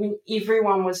 So when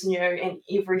everyone was new and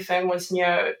everything was new,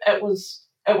 it was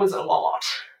a lot.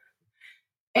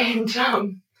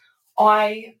 And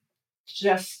I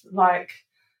just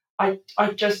I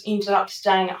just ended up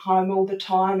staying at home all the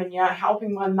time and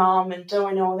helping my mum and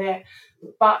doing all that.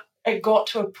 But it got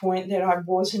to a point that I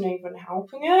wasn't even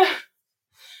helping her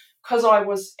because I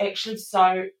was actually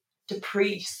so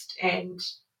depressed and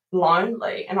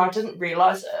lonely and I didn't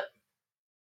realise it.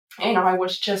 And I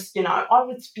was just, I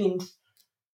would spend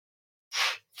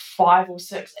 5 or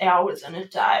 6 hours in a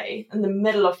day, in the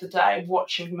middle of the day,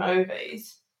 watching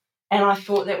movies. And I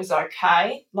thought that was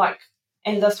okay.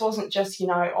 And this wasn't just,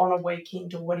 on a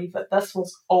weekend or whatever. This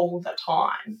was all the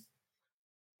time.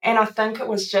 And I think it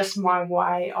was just my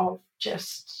way of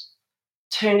just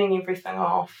turning everything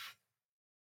off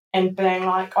and being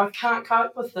like, I can't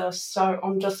cope with this, so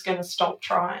I'm just going to stop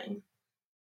trying.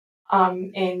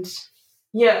 My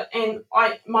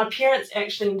parents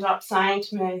actually ended up saying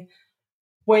to me,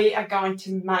 we are going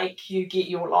to make you get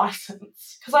your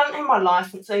licence. Because I didn't have my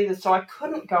licence either, so I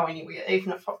couldn't go anywhere,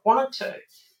 even if I wanted to.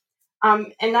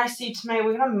 And they said to me,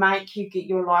 we're going to make you get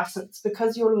your licence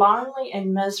because you're lonely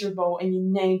and miserable and you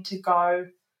need to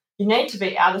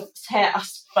be out of this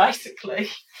house, basically.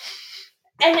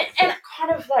 And it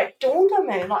kind of dawned on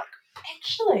me,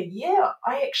 actually, yeah,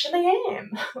 I actually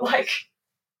am.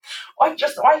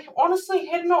 I honestly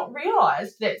had not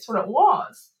realised that's what it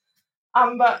was.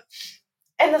 And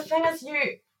the thing is,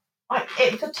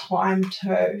 at the time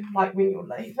too, when you're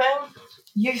leaving,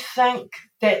 you think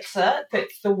that's it,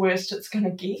 that's the worst it's going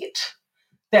to get,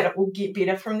 that it will get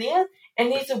better from there.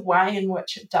 And there's a way in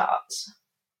which it does.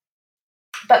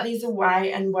 But there's a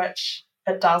way in which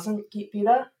it doesn't get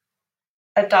better.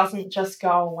 It doesn't just go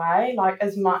away.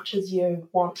 As much as you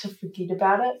want to forget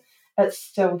about it, it's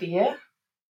still there.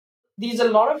 There's a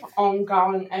lot of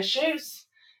ongoing issues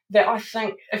that I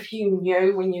think if you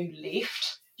knew when you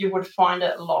left, you would find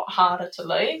it a lot harder to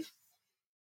leave.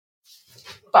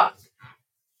 But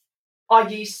I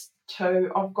guess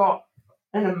too, I've got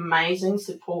an amazing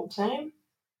support team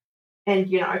and,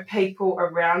 people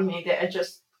around me that are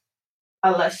just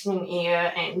a listening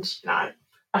ear and,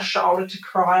 a shoulder to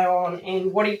cry on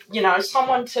and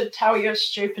someone to tell you a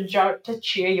stupid joke to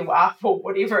cheer you up or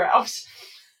whatever else.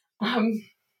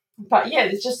 But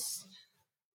yeah,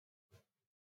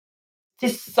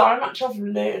 there's so much I've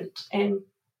learned,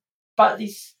 but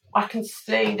I can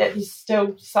see that there's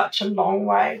still such a long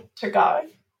way to go,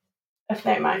 if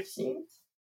that makes sense.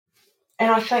 And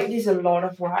I think there's a lot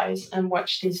of ways in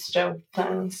which there's still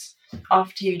things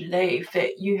after you leave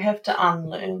that you have to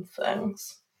unlearn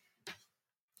things.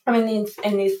 I mean, there's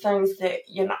things that,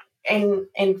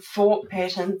 and thought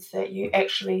patterns that you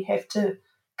actually have to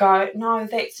go, no,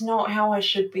 that's not how I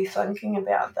should be thinking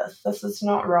about this. This is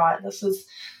not right.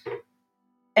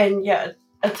 And yeah,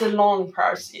 it's a long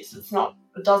process.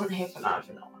 It doesn't happen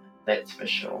overnight, that's for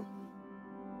sure.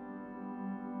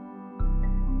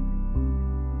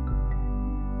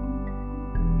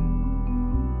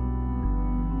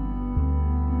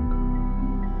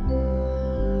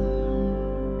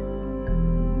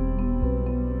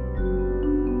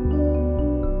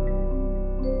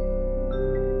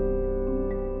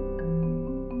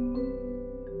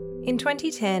 In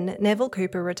 2010, Neville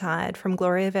Cooper retired from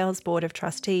Gloriavale's Board of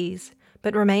Trustees,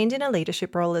 but remained in a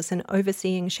leadership role as an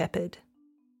overseeing shepherd.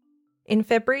 In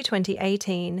February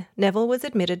 2018, Neville was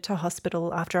admitted to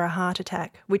hospital after a heart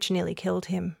attack, which nearly killed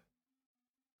him.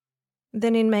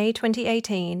 Then in May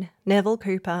 2018, Neville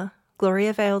Cooper,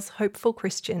 Gloriavale's hopeful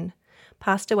Christian,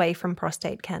 passed away from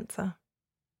prostate cancer.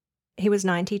 He was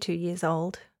 92 years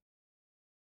old.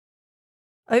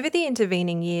 Over the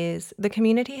intervening years, the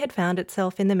community had found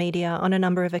itself in the media on a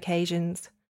number of occasions,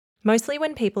 mostly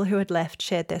when people who had left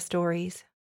shared their stories.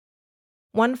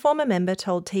 One former member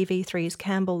told TV3's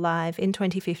Campbell Live in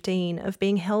 2015 of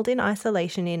being held in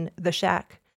isolation in The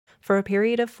Shack for a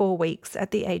period of 4 weeks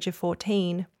at the age of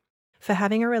 14 for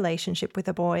having a relationship with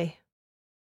a boy.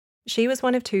 She was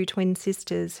one of 2 twin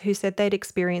sisters who said they'd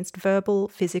experienced verbal,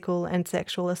 physical and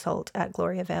sexual assault at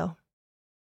Gloriavale.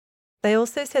 They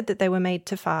also said that they were made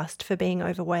to fast for being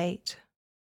overweight.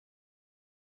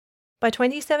 By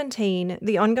 2017,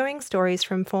 the ongoing stories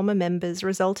from former members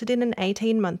resulted in an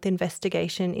 18-month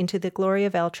investigation into the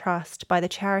Gloriavale Trust by the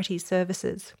Charities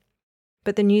Services.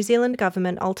 But the New Zealand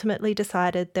government ultimately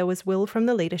decided there was will from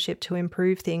the leadership to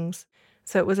improve things,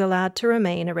 so it was allowed to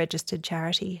remain a registered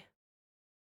charity.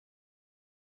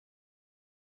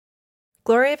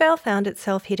 Gloriavale found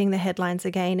itself hitting the headlines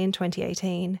again in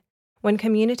 2018, when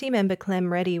community member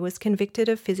Clem Reddy was convicted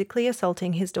of physically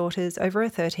assaulting his daughters over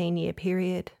a 13-year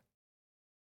period.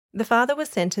 The father was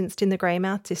sentenced in the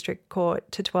Greymouth District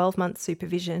Court to 12 months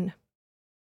supervision.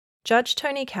 Judge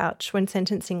Tony Couch, when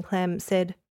sentencing Clem,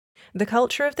 said, "The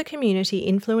culture of the community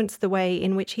influenced the way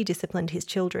in which he disciplined his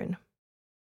children."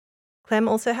 Clem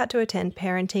also had to attend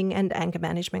parenting and anger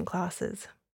management classes.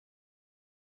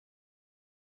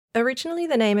 Originally,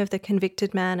 the name of the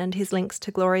convicted man and his links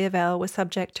to Gloriavale were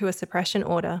subject to a suppression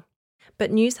order,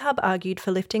 but Newshub argued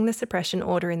for lifting the suppression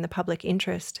order in the public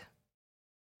interest.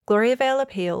 Gloriavale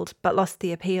appealed, but lost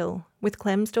the appeal, with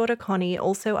Clem's daughter Connie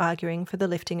also arguing for the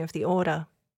lifting of the order.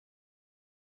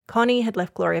 Connie had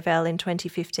left Gloriavale in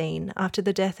 2015 after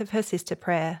the death of her sister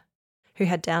Prayer, who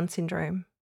had Down syndrome.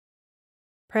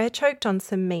 Prayer choked on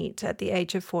some meat at the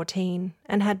age of 14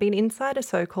 and had been inside a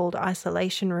so-called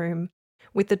isolation room,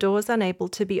 with the doors unable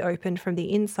to be opened from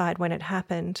the inside when it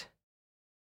happened.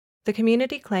 The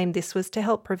community claimed this was to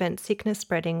help prevent sickness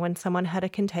spreading when someone had a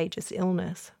contagious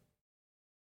illness.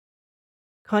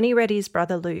 Connie Reddy's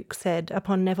brother Luke said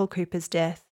upon Neville Cooper's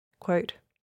death, quote,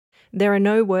 "There are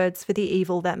no words for the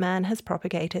evil that man has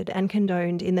propagated and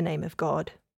condoned in the name of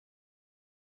God."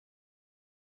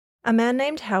 A man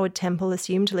named Howard Temple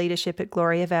assumed leadership at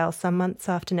Gloriavale some months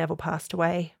after Neville passed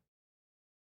away.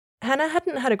 Hannah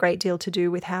hadn't had a great deal to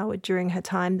do with Howard during her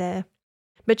time there,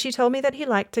 but she told me that he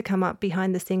liked to come up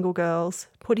behind the single girls,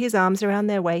 put his arms around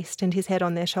their waist and his head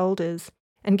on their shoulders,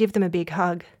 and give them a big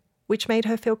hug, which made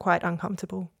her feel quite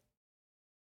uncomfortable.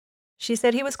 She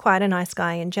said he was quite a nice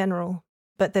guy in general,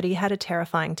 but that he had a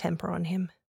terrifying temper on him.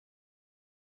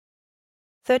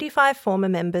 35 former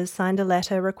members signed a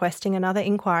letter requesting another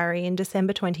inquiry in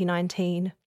December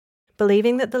 2019,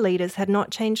 believing that the leaders had not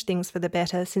changed things for the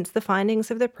better since the findings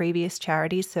of the previous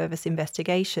Charities Service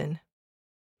investigation.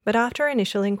 But after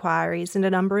initial inquiries and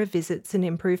a number of visits and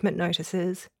improvement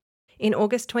notices, in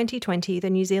August 2020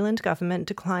 the New Zealand government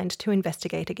declined to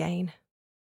investigate again.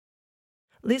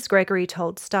 Liz Gregory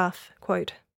told Stuff,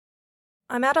 quote,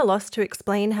 "I'm at a loss to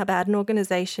explain how bad an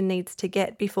organisation needs to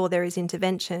get before there is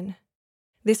intervention.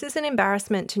 This is an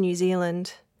embarrassment to New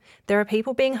Zealand. there are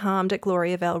people being harmed at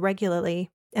Gloriavale regularly,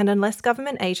 and unless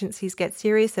government agencies get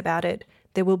serious about it,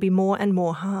 there will be more and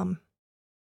more harm.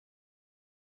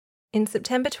 In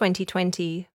September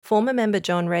 2020, former member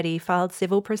John Reddy filed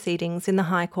civil proceedings in the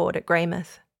High Court at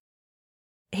Greymouth.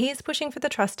 He is pushing for the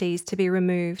trustees to be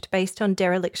removed based on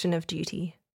dereliction of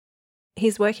duty.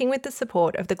 He's working with the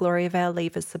support of the Gloriavale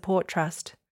Leavers Support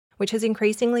Trust, which has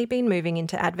increasingly been moving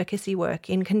into advocacy work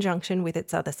in conjunction with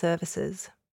its other services.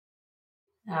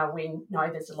 We know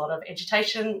there's a lot of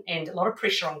agitation and a lot of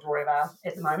pressure on Gloriavale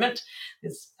at the moment.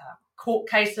 There's court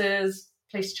cases,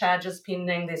 police charges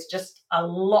pending. There's just a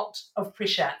lot of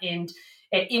pressure, and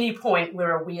at any point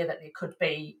we're aware that there could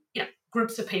be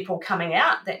groups of people coming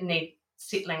out that need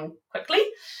settling quickly.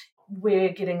 We're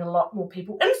getting a lot more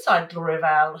people inside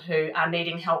Gloriavale who are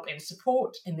needing help and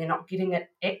support, and they're not getting it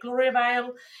at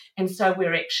Gloriavale. And so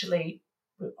we're actually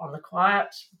on the quiet.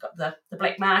 We've got the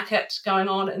black market going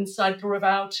on inside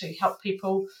Gloriavale to help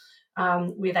people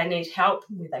where they need help,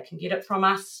 where they can get it from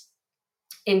us.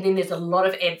 And then there's a lot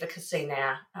of advocacy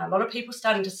now. A lot of people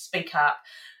starting to speak up.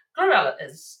 Gloriavale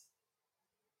is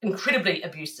incredibly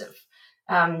abusive.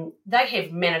 They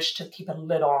have managed to keep a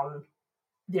lid on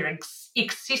their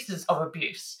excesses of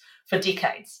abuse for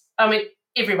decades. I mean,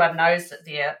 everyone knows that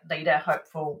their leader,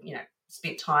 Hopeful,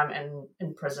 spent time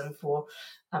in prison for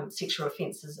sexual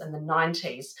offences in the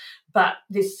 90s, but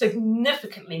there's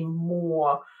significantly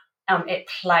more at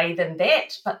play than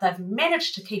that, but they've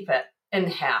managed to keep it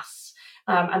in-house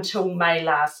until May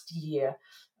last year,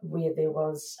 where there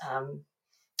was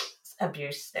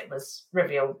abuse that was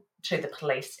revealed to the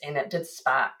police, and it did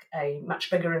spark a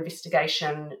much bigger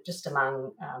investigation just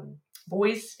among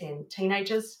boys and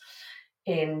teenagers.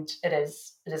 And it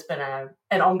has been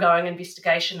an ongoing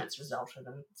investigation. It's resulted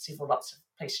in lots of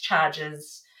police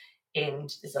charges,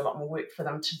 and there's a lot more work for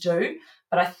them to do.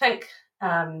 But I think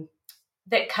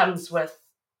that comes with,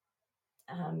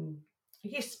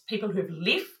 people who've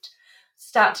left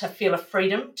start to feel a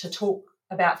freedom to talk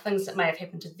about things that may have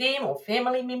happened to them or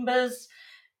family members.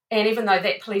 And even though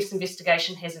that police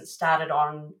investigation hasn't started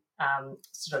on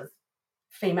sort of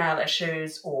female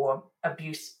issues or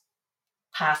abuse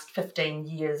past 15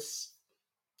 years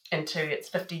into its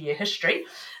 50-year history,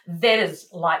 that is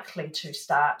likely to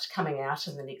start coming out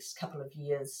in the next couple of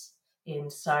years. And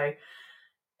so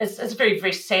it's very,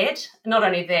 very sad. Not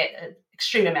only that,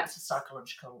 extreme amounts of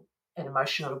psychological and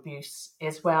emotional abuse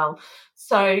as well.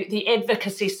 So the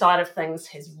advocacy side of things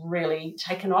has really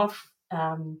taken off,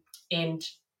 and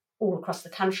all across the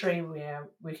country we're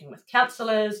working with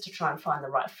counsellors to try and find the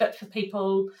right fit for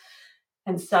people.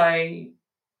 And so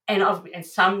and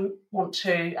some want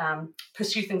to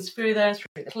pursue things further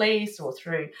through the police or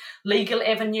through legal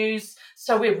avenues.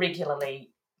 So we're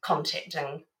regularly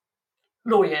contacting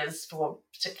lawyers for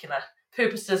particular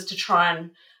purposes to try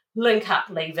and link up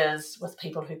leavers with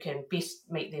people who can best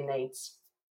meet their needs.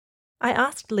 I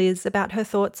asked Liz about her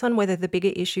thoughts on whether the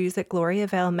bigger issues at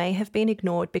Gloriavale may have been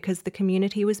ignored because the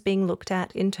community was being looked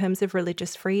at in terms of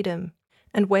religious freedom,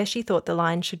 and where she thought the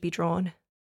line should be drawn.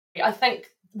 I think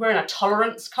we're in a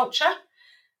tolerance culture,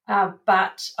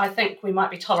 but I think we might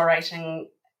be tolerating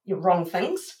wrong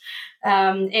things.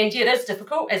 And yet it is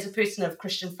difficult as a person of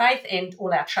Christian faith, and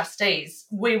all our trustees,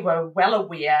 we were well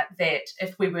aware that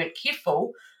if we weren't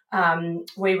careful,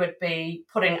 we would be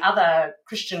putting other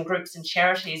Christian groups and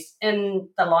charities in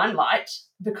the limelight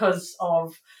because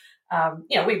of,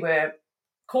 we were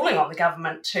calling on the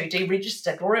government to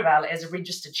deregister Gloriavale as a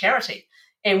registered charity.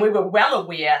 And we were well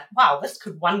aware, this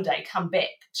could one day come back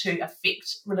to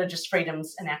affect religious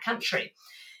freedoms in our country.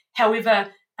 However,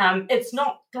 it's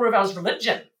not Gloriavale's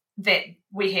religion that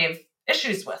we have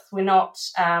issues with. We're not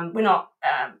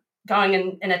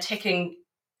going and attacking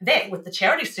that with the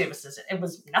charity services. It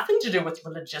was nothing to do with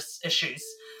religious issues.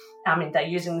 I mean, they're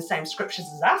using the same scriptures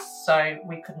as us, so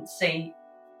we couldn't see,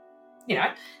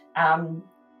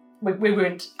 we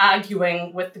weren't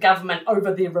arguing with the government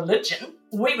over their religion.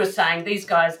 We were saying these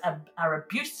guys are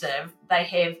abusive. They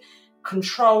have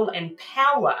control and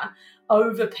power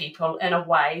over people in a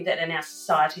way that in our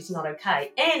society is not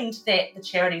okay, and that the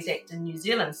Charities Act in New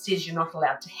Zealand says you're not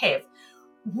allowed to have.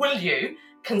 Will you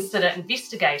consider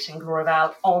investigating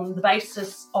Gloriavale on the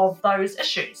basis of those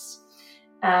issues?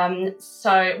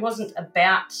 So it wasn't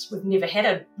about, we've never had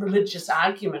a religious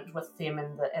argument with them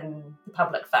in the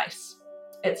public face.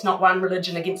 It's not one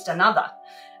religion against another.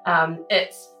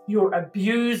 It's you're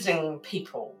abusing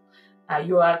people.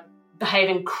 You are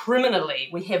behaving criminally.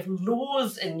 We have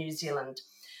laws in New Zealand.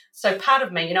 So part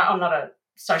of me, I'm not a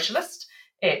socialist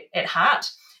at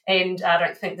heart, and I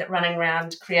don't think that running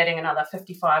around creating another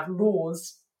 55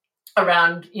 laws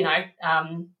around,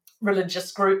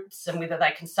 religious groups and whether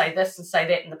they can say this and say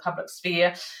that in the public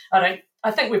sphere. I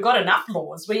think we've got enough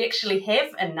laws. We actually have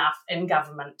enough in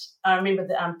government. I remember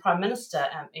the Prime Minister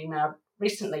emailed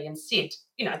recently and said,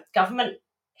 government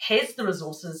has the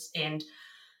resources and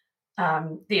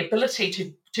the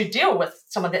ability to deal with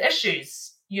some of the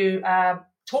issues you are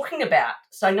talking about.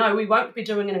 So no, we won't be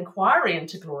doing an inquiry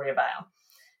into Gloria Vale.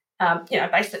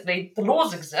 Basically the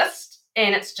laws exist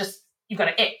and it's just you've got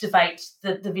to activate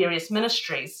the various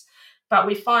ministries. But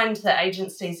we find that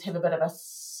agencies have a bit of a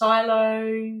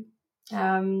silo.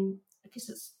 I guess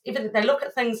it's even they look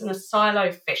at things in a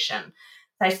silo fashion.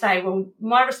 They say, well,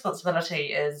 my responsibility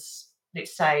is,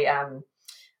 let's say,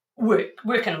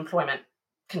 work and employment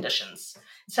conditions.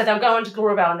 So they'll go into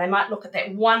Gloria Vale and they might look at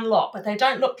that one lot, but they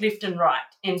don't look left and right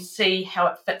and see how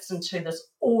it fits into this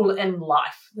all-in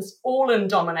life, this all-in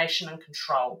domination and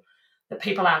control, that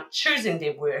people aren't choosing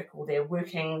their work or they're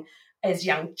working as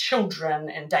young children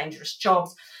in dangerous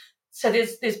jobs. So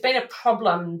there's been a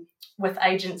problem with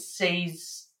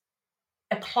agencies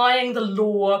applying the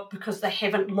law because they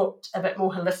haven't looked a bit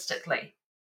more holistically.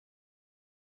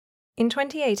 In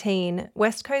 2018,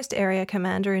 West Coast Area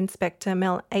Commander Inspector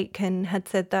Mel Aitken had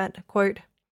said that, quote,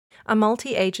 a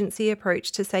multi-agency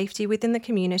approach to safety within the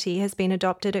community has been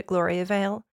adopted at Gloria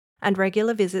Vale, and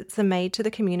regular visits are made to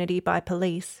the community by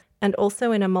police, and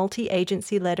also in a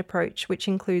multi-agency-led approach which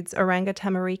includes Oranga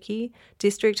Tamariki,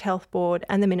 District Health Board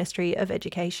and the Ministry of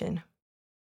Education.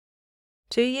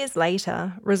 2 years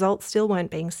later, results still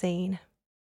weren't being seen.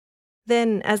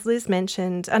 Then, as Liz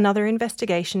mentioned, another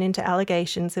investigation into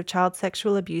allegations of child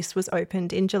sexual abuse was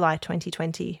opened in July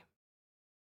 2020.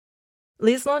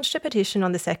 Liz launched a petition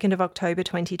on the 2nd of October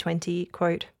 2020,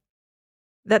 quote,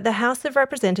 that the House of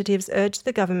Representatives urge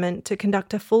the government to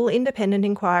conduct a full independent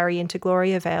inquiry into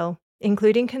Gloria Vale,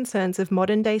 including concerns of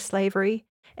modern-day slavery,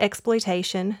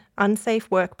 exploitation,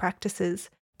 unsafe work practices,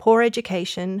 poor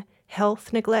education,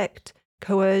 health neglect,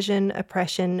 coercion,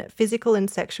 oppression, physical and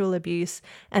sexual abuse,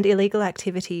 and illegal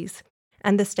activities,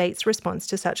 and the state's response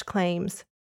to such claims."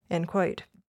 End quote.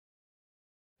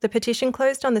 The petition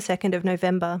closed on the 2nd of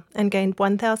November and gained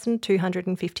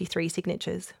 1,253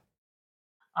 signatures.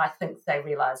 I think they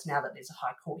realise now that there's a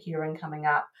High Court hearing coming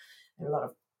up, there are a lot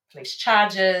of police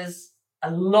charges,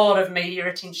 a lot of media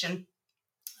attention.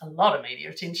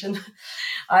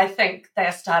 I think they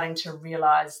are starting to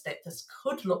realise that this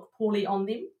could look poorly on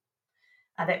them,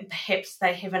 that perhaps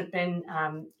they haven't been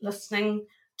listening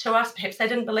to us, perhaps they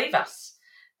didn't believe us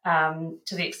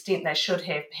to the extent they should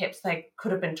have, perhaps they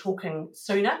could have been talking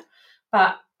sooner.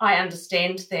 But I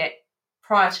understand that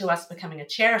prior to us becoming a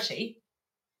charity,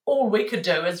 all we could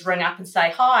do is ring up and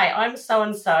say, hi, I'm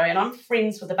so-and-so and I'm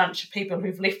friends with a bunch of people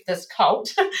who've left this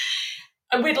cult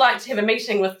and we'd like to have a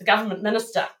meeting with the government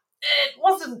minister. It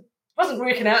wasn't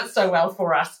working out so well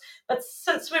for us. But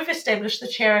since we've established the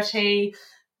charity,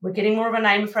 we're getting more of a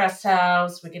name for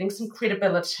ourselves, we're getting some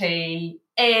credibility,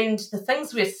 and the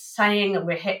things we're saying and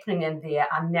we're happening in there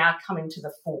are now coming to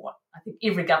the fore. I think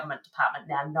every government department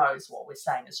now knows what we're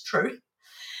saying is true.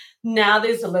 Now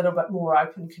there's a little bit more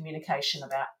open communication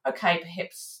about, okay,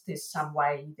 perhaps there's some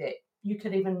way that you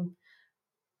could even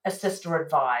assist or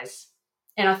advise.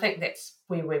 And I think that's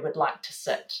where we would like to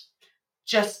sit.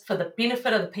 Just for the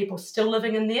benefit of the people still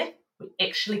living in there, we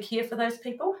actually care for those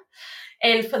people.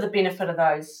 And for the benefit of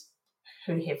those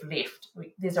who have left,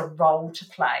 there's a role to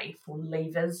play for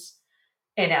leavers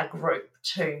in our group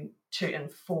to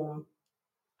inform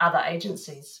other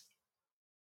agencies.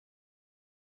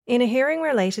 In a hearing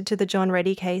related to the John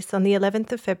Reddy case on the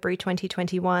 11th of February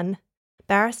 2021,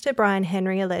 Barrister Brian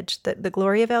Henry alleged that the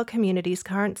Gloria Vale community's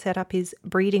current setup is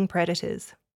breeding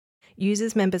predators,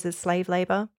 uses members as slave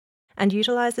labour, and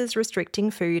utilises restricting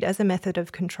food as a method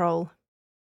of control.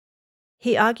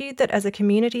 He argued that as a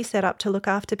community set up to look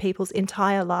after people's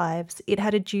entire lives, it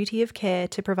had a duty of care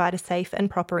to provide a safe and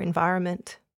proper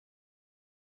environment.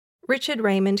 Richard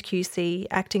Raymond QC,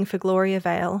 acting for Gloria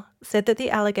Vale, said that the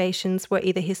allegations were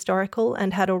either historical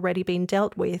and had already been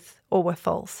dealt with, or were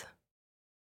false.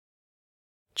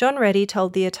 John Reddy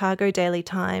told the Otago Daily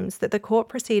Times that the court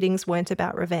proceedings weren't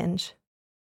about revenge.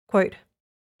 Quote,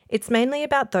 "It's mainly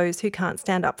about those who can't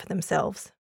stand up for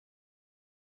themselves."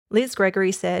 Liz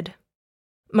Gregory said,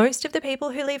 "Most of the people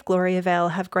who leave Gloria Vale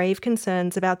have grave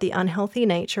concerns about the unhealthy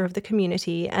nature of the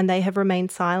community, and they have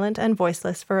remained silent and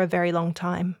voiceless for a very long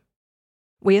time.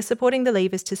 We are supporting the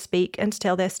leavers to speak and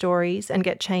tell their stories and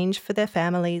get change for their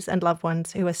families and loved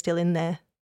ones who are still in there."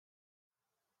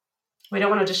 We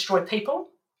don't want to destroy people,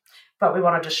 but we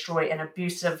want to destroy an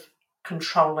abusive,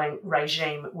 controlling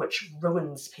regime which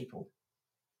ruins people.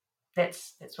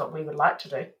 That's what we would like to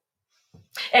do.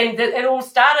 And it all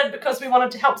started because we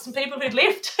wanted to help some people who'd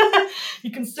left.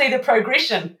 You can see the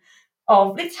progression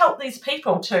of let's help these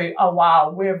people to, oh,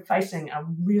 wow, we're facing a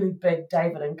really big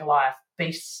David and Goliath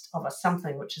beast of a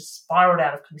something which has spiraled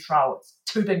out of control. It's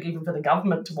too big even for the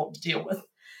government to want to deal with.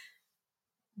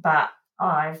 But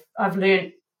I've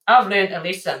learned a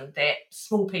lesson that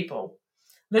small people,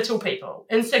 little people,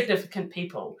 insignificant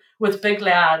people with big,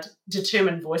 loud,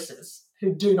 determined voices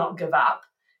who do not give up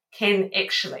can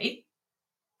actually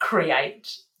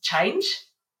create change.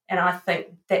 And I think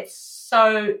that's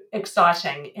so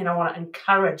exciting. And I want to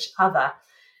encourage other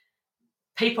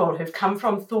people who've come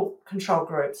from thought control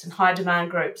groups and high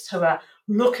demand groups who are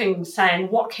looking, saying,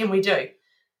 what can we do?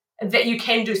 That you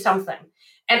can do something.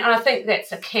 And I think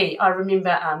that's a key. I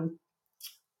remember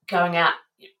going out,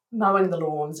 mowing the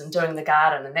lawns and doing the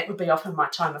garden, and that would be often my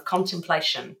time of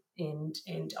contemplation. And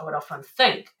I would often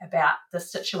think about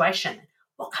this situation.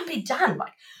 What can be done?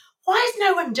 Like, why is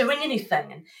no one doing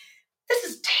anything? And this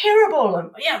is terrible.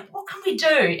 And what can we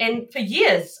do? And for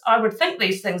years, I would think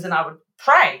these things and I would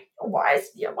pray. Why is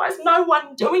no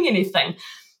one doing anything?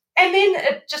 And then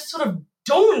it just sort of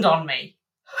dawned on me,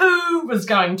 who was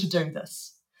going to do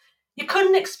this? You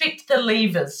couldn't expect the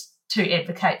leavers to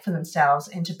advocate for themselves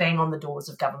and to bang on the doors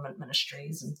of government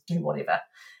ministries and do whatever.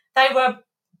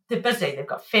 They're busy. They've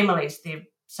got families.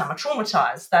 Some are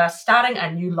traumatised. They're starting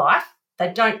a new life.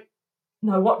 They don't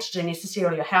know what to do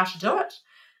necessarily or how to do it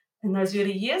in those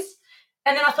early years.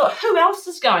 And then I thought, who else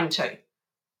is going to?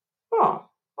 Oh,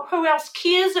 well, who else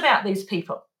cares about these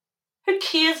people? Who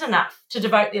cares enough to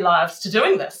devote their lives to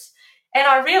doing this? And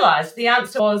I realised the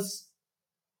answer was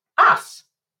us.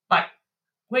 Like,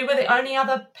 we were the only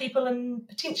other people in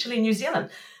potentially New Zealand.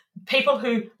 People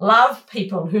who love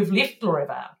people who've left Gloria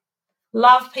Vale,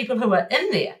 love people who are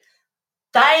in there.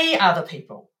 They are the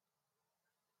people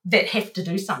that have to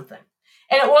do something.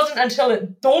 And it wasn't until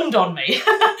it dawned on me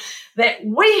that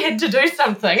we had to do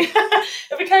something.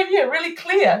 It became, really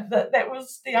clear that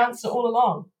was the answer all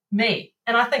along, me.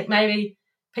 And I think maybe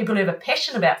people who have a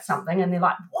passion about something and they're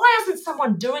like, why isn't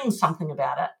someone doing something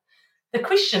about it? The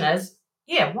question is,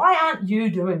 why aren't you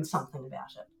doing something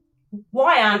about it?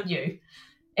 Why aren't you?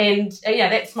 And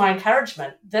that's my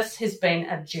encouragement. This has been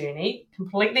a journey,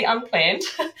 completely unplanned.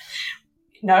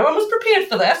 No one was prepared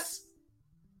for this,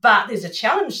 but there's a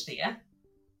challenge there.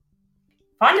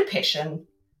 Find a passion.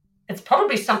 It's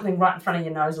probably something right in front of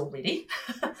your nose already.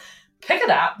 Pick it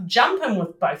up, jump in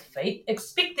with both feet,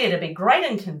 expect there to be great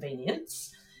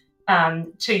inconvenience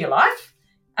to your life,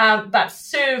 but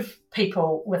serve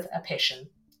people with a passion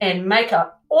and make an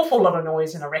awful lot of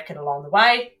noise and a racket along the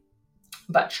way,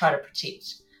 but try to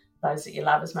protect those that you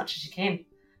love as much as you can.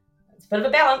 It's a bit of a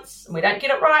balance, and we don't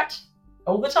get it right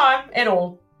all the time at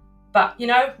all, but,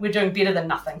 we're doing better than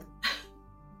nothing.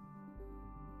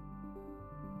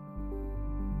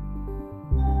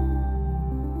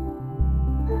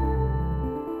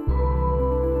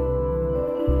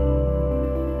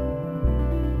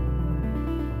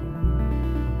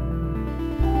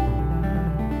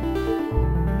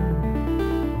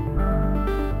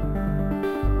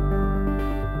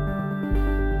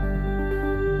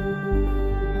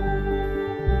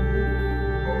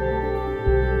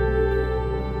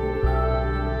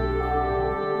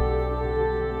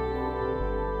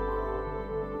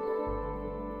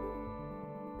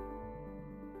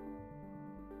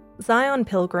 Zion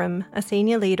Pilgrim, a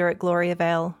senior leader at Gloria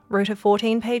Vale, wrote a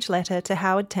 14-page letter to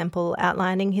Howard Temple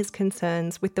outlining his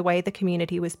concerns with the way the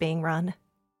community was being run.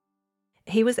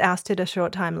 He was ousted a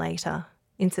short time later,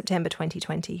 in September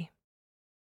 2020.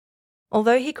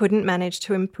 Although he couldn't manage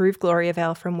to improve Gloria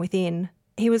Vale from within,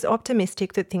 he was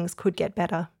optimistic that things could get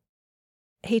better.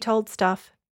 He told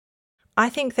Stuff, "I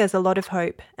think there's a lot of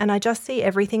hope, and I just see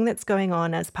everything that's going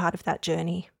on as part of that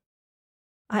journey."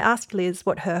 I asked Liz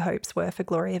what her hopes were for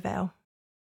Gloria Vale.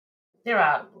 There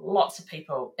are lots of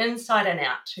people inside and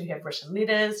out who have written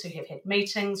letters, who have had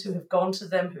meetings, who have gone to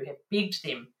them, who have begged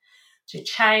them to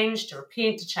change, to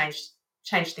repent, to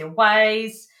change their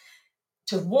ways,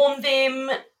 to warn them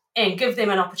and give them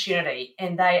an opportunity.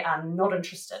 And they are not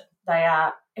interested. They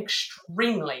are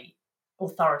extremely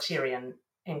authoritarian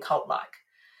and cult-like.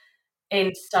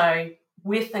 And so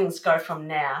where things go from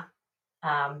now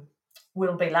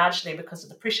will be largely because of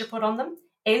the pressure put on them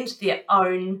and their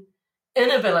own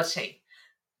inability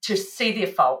to see their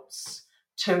faults,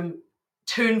 to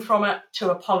turn from it,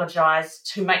 to apologise,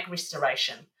 to make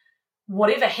restoration.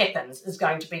 Whatever happens is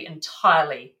going to be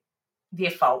entirely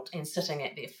their fault and sitting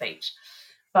at their feet.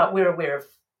 But we're aware of,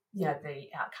 the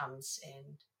outcomes,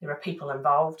 and there are people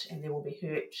involved and there will be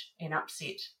hurt and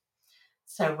upset.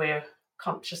 So we're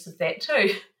conscious of that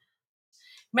too.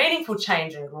 Meaningful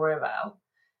change in Gloriavale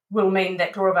will mean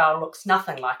that Gloriavale looks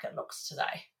nothing like it looks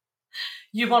today.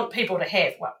 You want people to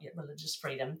have, religious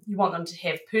freedom. You want them to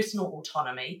have personal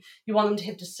autonomy. You want them to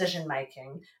have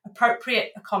decision-making,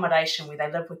 appropriate accommodation where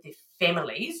they live with their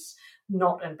families,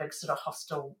 not in big sort of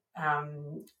hostile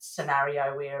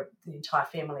scenario where the entire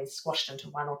family is squashed into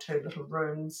one or two little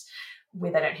rooms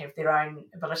where they don't have their own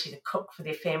ability to cook for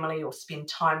their family or spend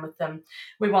time with them.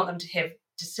 We want them to have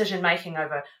decision-making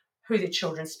over who their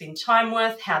children spend time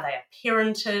with, how they are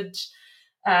parented,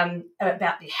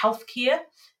 about their healthcare.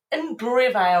 In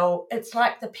Gloriavale, it's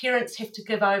like the parents have to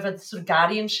give over the sort of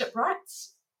guardianship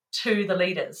rights to the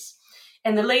leaders.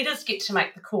 And the leaders get to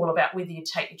make the call about whether you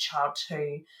take your child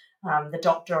to the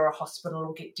doctor or a hospital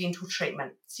or get dental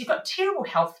treatment. So you've got terrible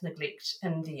health neglect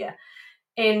in there.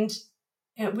 And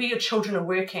where your children are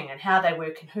working and how they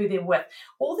work and who they're with,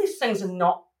 all these things are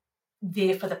not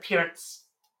there for the parents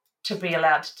to be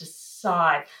allowed to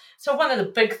decide. So one of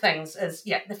the big things is,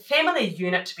 the family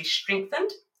unit to be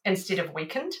strengthened instead of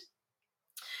weakened.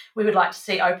 We would like to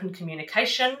see open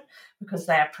communication because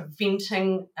they are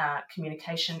preventing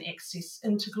communication access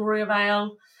into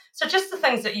Gloriavale. So just the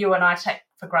things that you and I take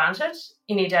for granted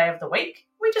any day of the week,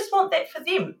 we just want that for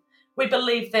them. We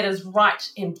believe that is right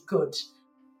and good.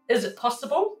 Is it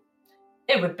possible?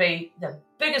 It would be the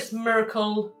biggest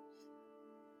miracle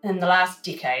in the last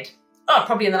decade.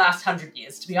 Probably in the last 100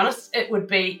 years, to be honest. It would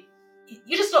be,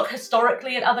 you just look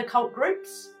historically at other cult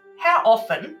groups. How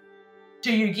often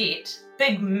do you get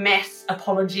big mass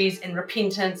apologies and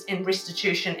repentance and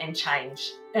restitution and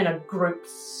change in a group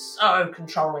so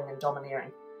controlling and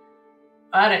domineering?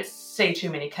 I don't see too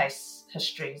many case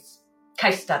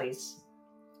studies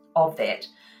of that.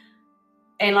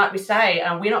 And like we say,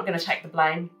 we're not going to take the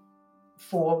blame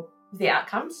for the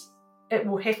outcomes. It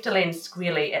will have to land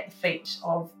squarely at the feet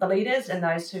of the leaders and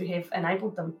those who have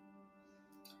enabled them.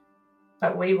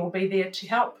 But we will be there to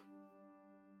help.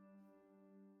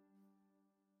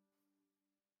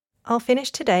 I'll finish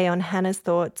today on Hannah's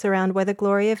thoughts around whether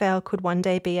Gloriavale could one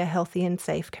day be a healthy and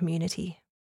safe community.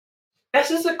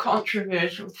 This is a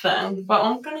controversial thing, but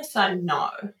I'm going to say no.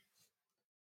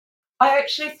 I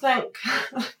actually think,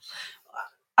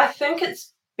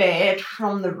 it's bad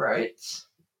from the roots.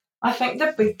 I think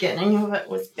the beginning of it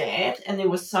was bad, and there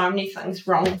were so many things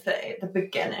wrong with it at the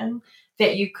beginning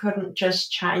that you couldn't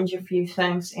just change a few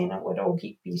things and it would all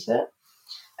get better.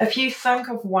 If you think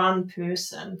of one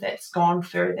person that's gone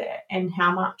through that and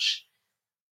how much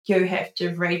you have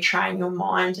to retrain your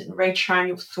mind and retrain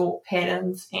your thought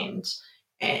patterns and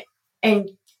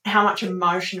how much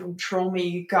emotional trauma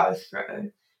you go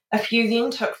through, if you then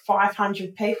took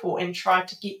 500 people and tried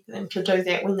to get them to do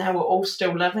that when they were all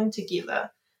still living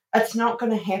together, it's not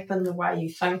going to happen the way you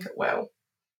think it will.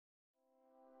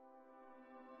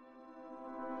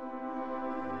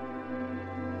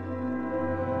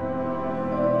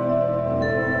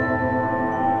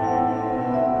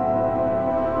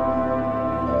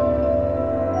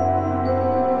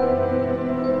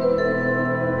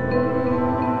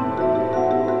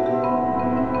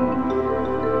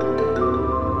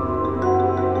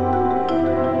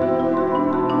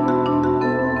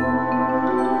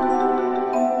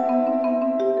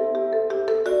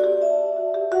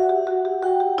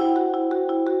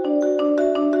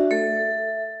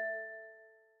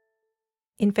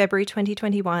 In February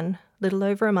 2021, little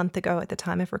over a month ago at the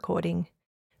time of recording,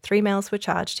 3 males were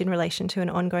charged in relation to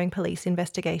an ongoing police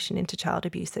investigation into child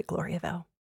abuse at Gloriavale.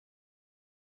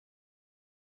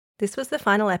 This was the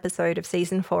final episode of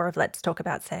Season 4 of Let's Talk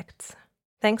About Sects.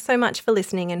 Thanks so much for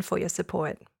listening and for your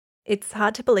support. It's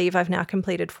hard to believe I've now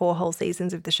completed 4 whole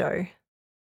seasons of the show.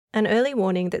 An early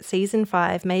warning that Season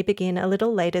 5 may begin a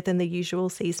little later than the usual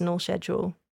seasonal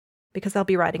schedule, because I'll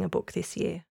be writing a book this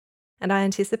year, and I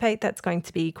anticipate that's going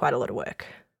to be quite a lot of work.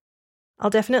 I'll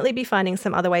definitely be finding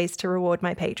some other ways to reward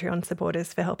my Patreon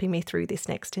supporters for helping me through this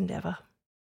next endeavour.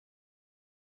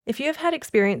 If you have had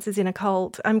experiences in a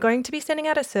cult, I'm going to be sending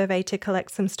out a survey to collect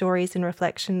some stories and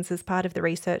reflections as part of the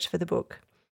research for the book.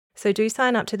 So do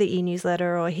sign up to the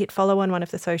e-newsletter or hit follow on one of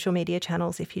the social media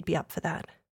channels if you'd be up for that.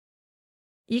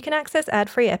 You can access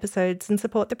ad-free episodes and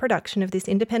support the production of this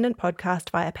independent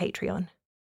podcast via Patreon.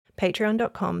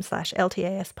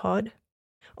 patreon.com/ltaspod,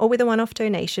 or with a one-off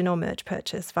donation or merch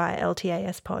purchase via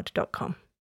ltaspod.com.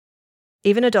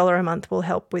 Even $1 a month will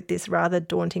help with this rather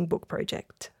daunting book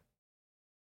project.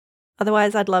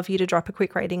 Otherwise, I'd love you to drop a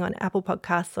quick rating on Apple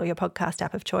Podcasts or your podcast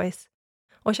app of choice,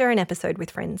 or share an episode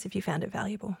with friends if you found it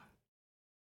valuable.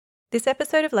 This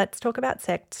episode of Let's Talk About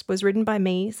Sects was written by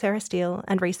me, Sarah Steele,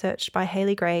 and researched by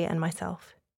Hayley Gray and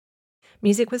myself.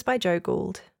 Music was by Joe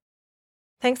Gould.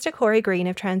 Thanks to Corey Green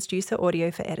of Transducer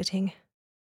Audio for editing.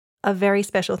 A very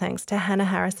special thanks to Hannah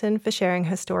Harrison for sharing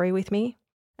her story with me,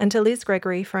 and to Liz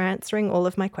Gregory for answering all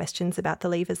of my questions about the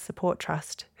Leavers Support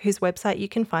Trust, whose website you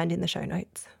can find in the show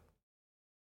notes.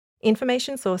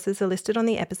 Information sources are listed on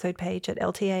the episode page at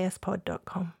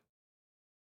ltaspod.com.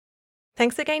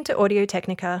 Thanks again to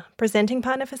Audio-Technica, presenting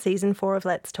partner for Season 4 of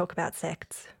Let's Talk About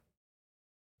Sects.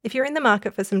 If you're in the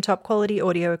market for some top-quality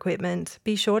audio equipment,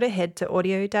 be sure to head to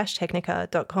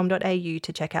audio-technica.com.au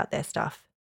to check out their stuff.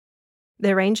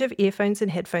 Their range of earphones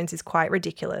and headphones is quite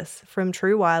ridiculous, from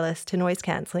true wireless to noise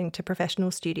cancelling to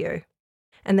professional studio,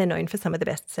 and they're known for some of the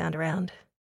best sound around.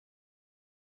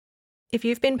 If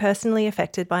you've been personally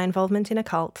affected by involvement in a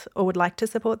cult or would like to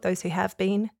support those who have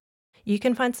been, you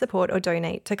can find support or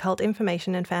donate to Cult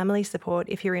Information and Family Support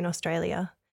if you're in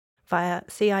Australia via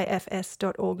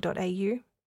cifs.org.au,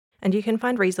 and you can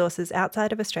find resources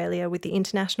outside of Australia with the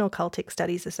International Cultic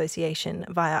Studies Association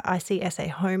via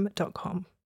icsahome.com.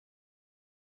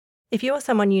 If you or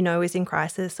someone you know is in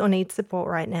crisis or needs support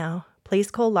right now, please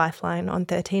call Lifeline on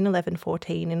 13 11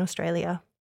 14 in Australia.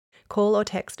 Call or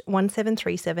text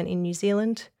 1737 in New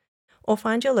Zealand, or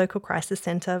find your local crisis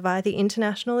centre via the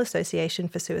International Association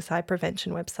for Suicide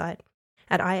Prevention website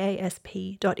at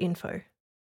iasp.info.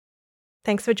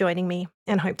 Thanks for joining me,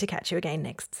 and hope to catch you again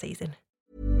next season.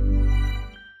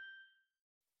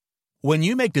 When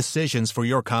you make decisions for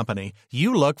your company,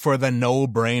 you look for the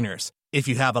no-brainers. If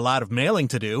you have a lot of mailing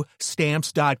to do,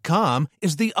 Stamps.com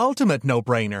is the ultimate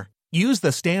no-brainer. Use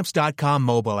the Stamps.com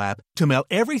mobile app to mail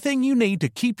everything you need to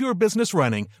keep your business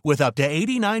running with up to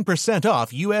 89%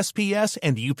 off USPS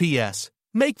and UPS.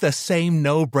 Make the same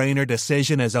no-brainer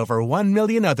decision as over 1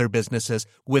 million other businesses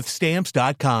with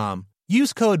Stamps.com.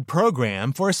 Use code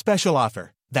PROGRAM for a special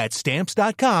offer. That's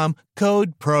Stamps.com,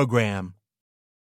 code PROGRAM.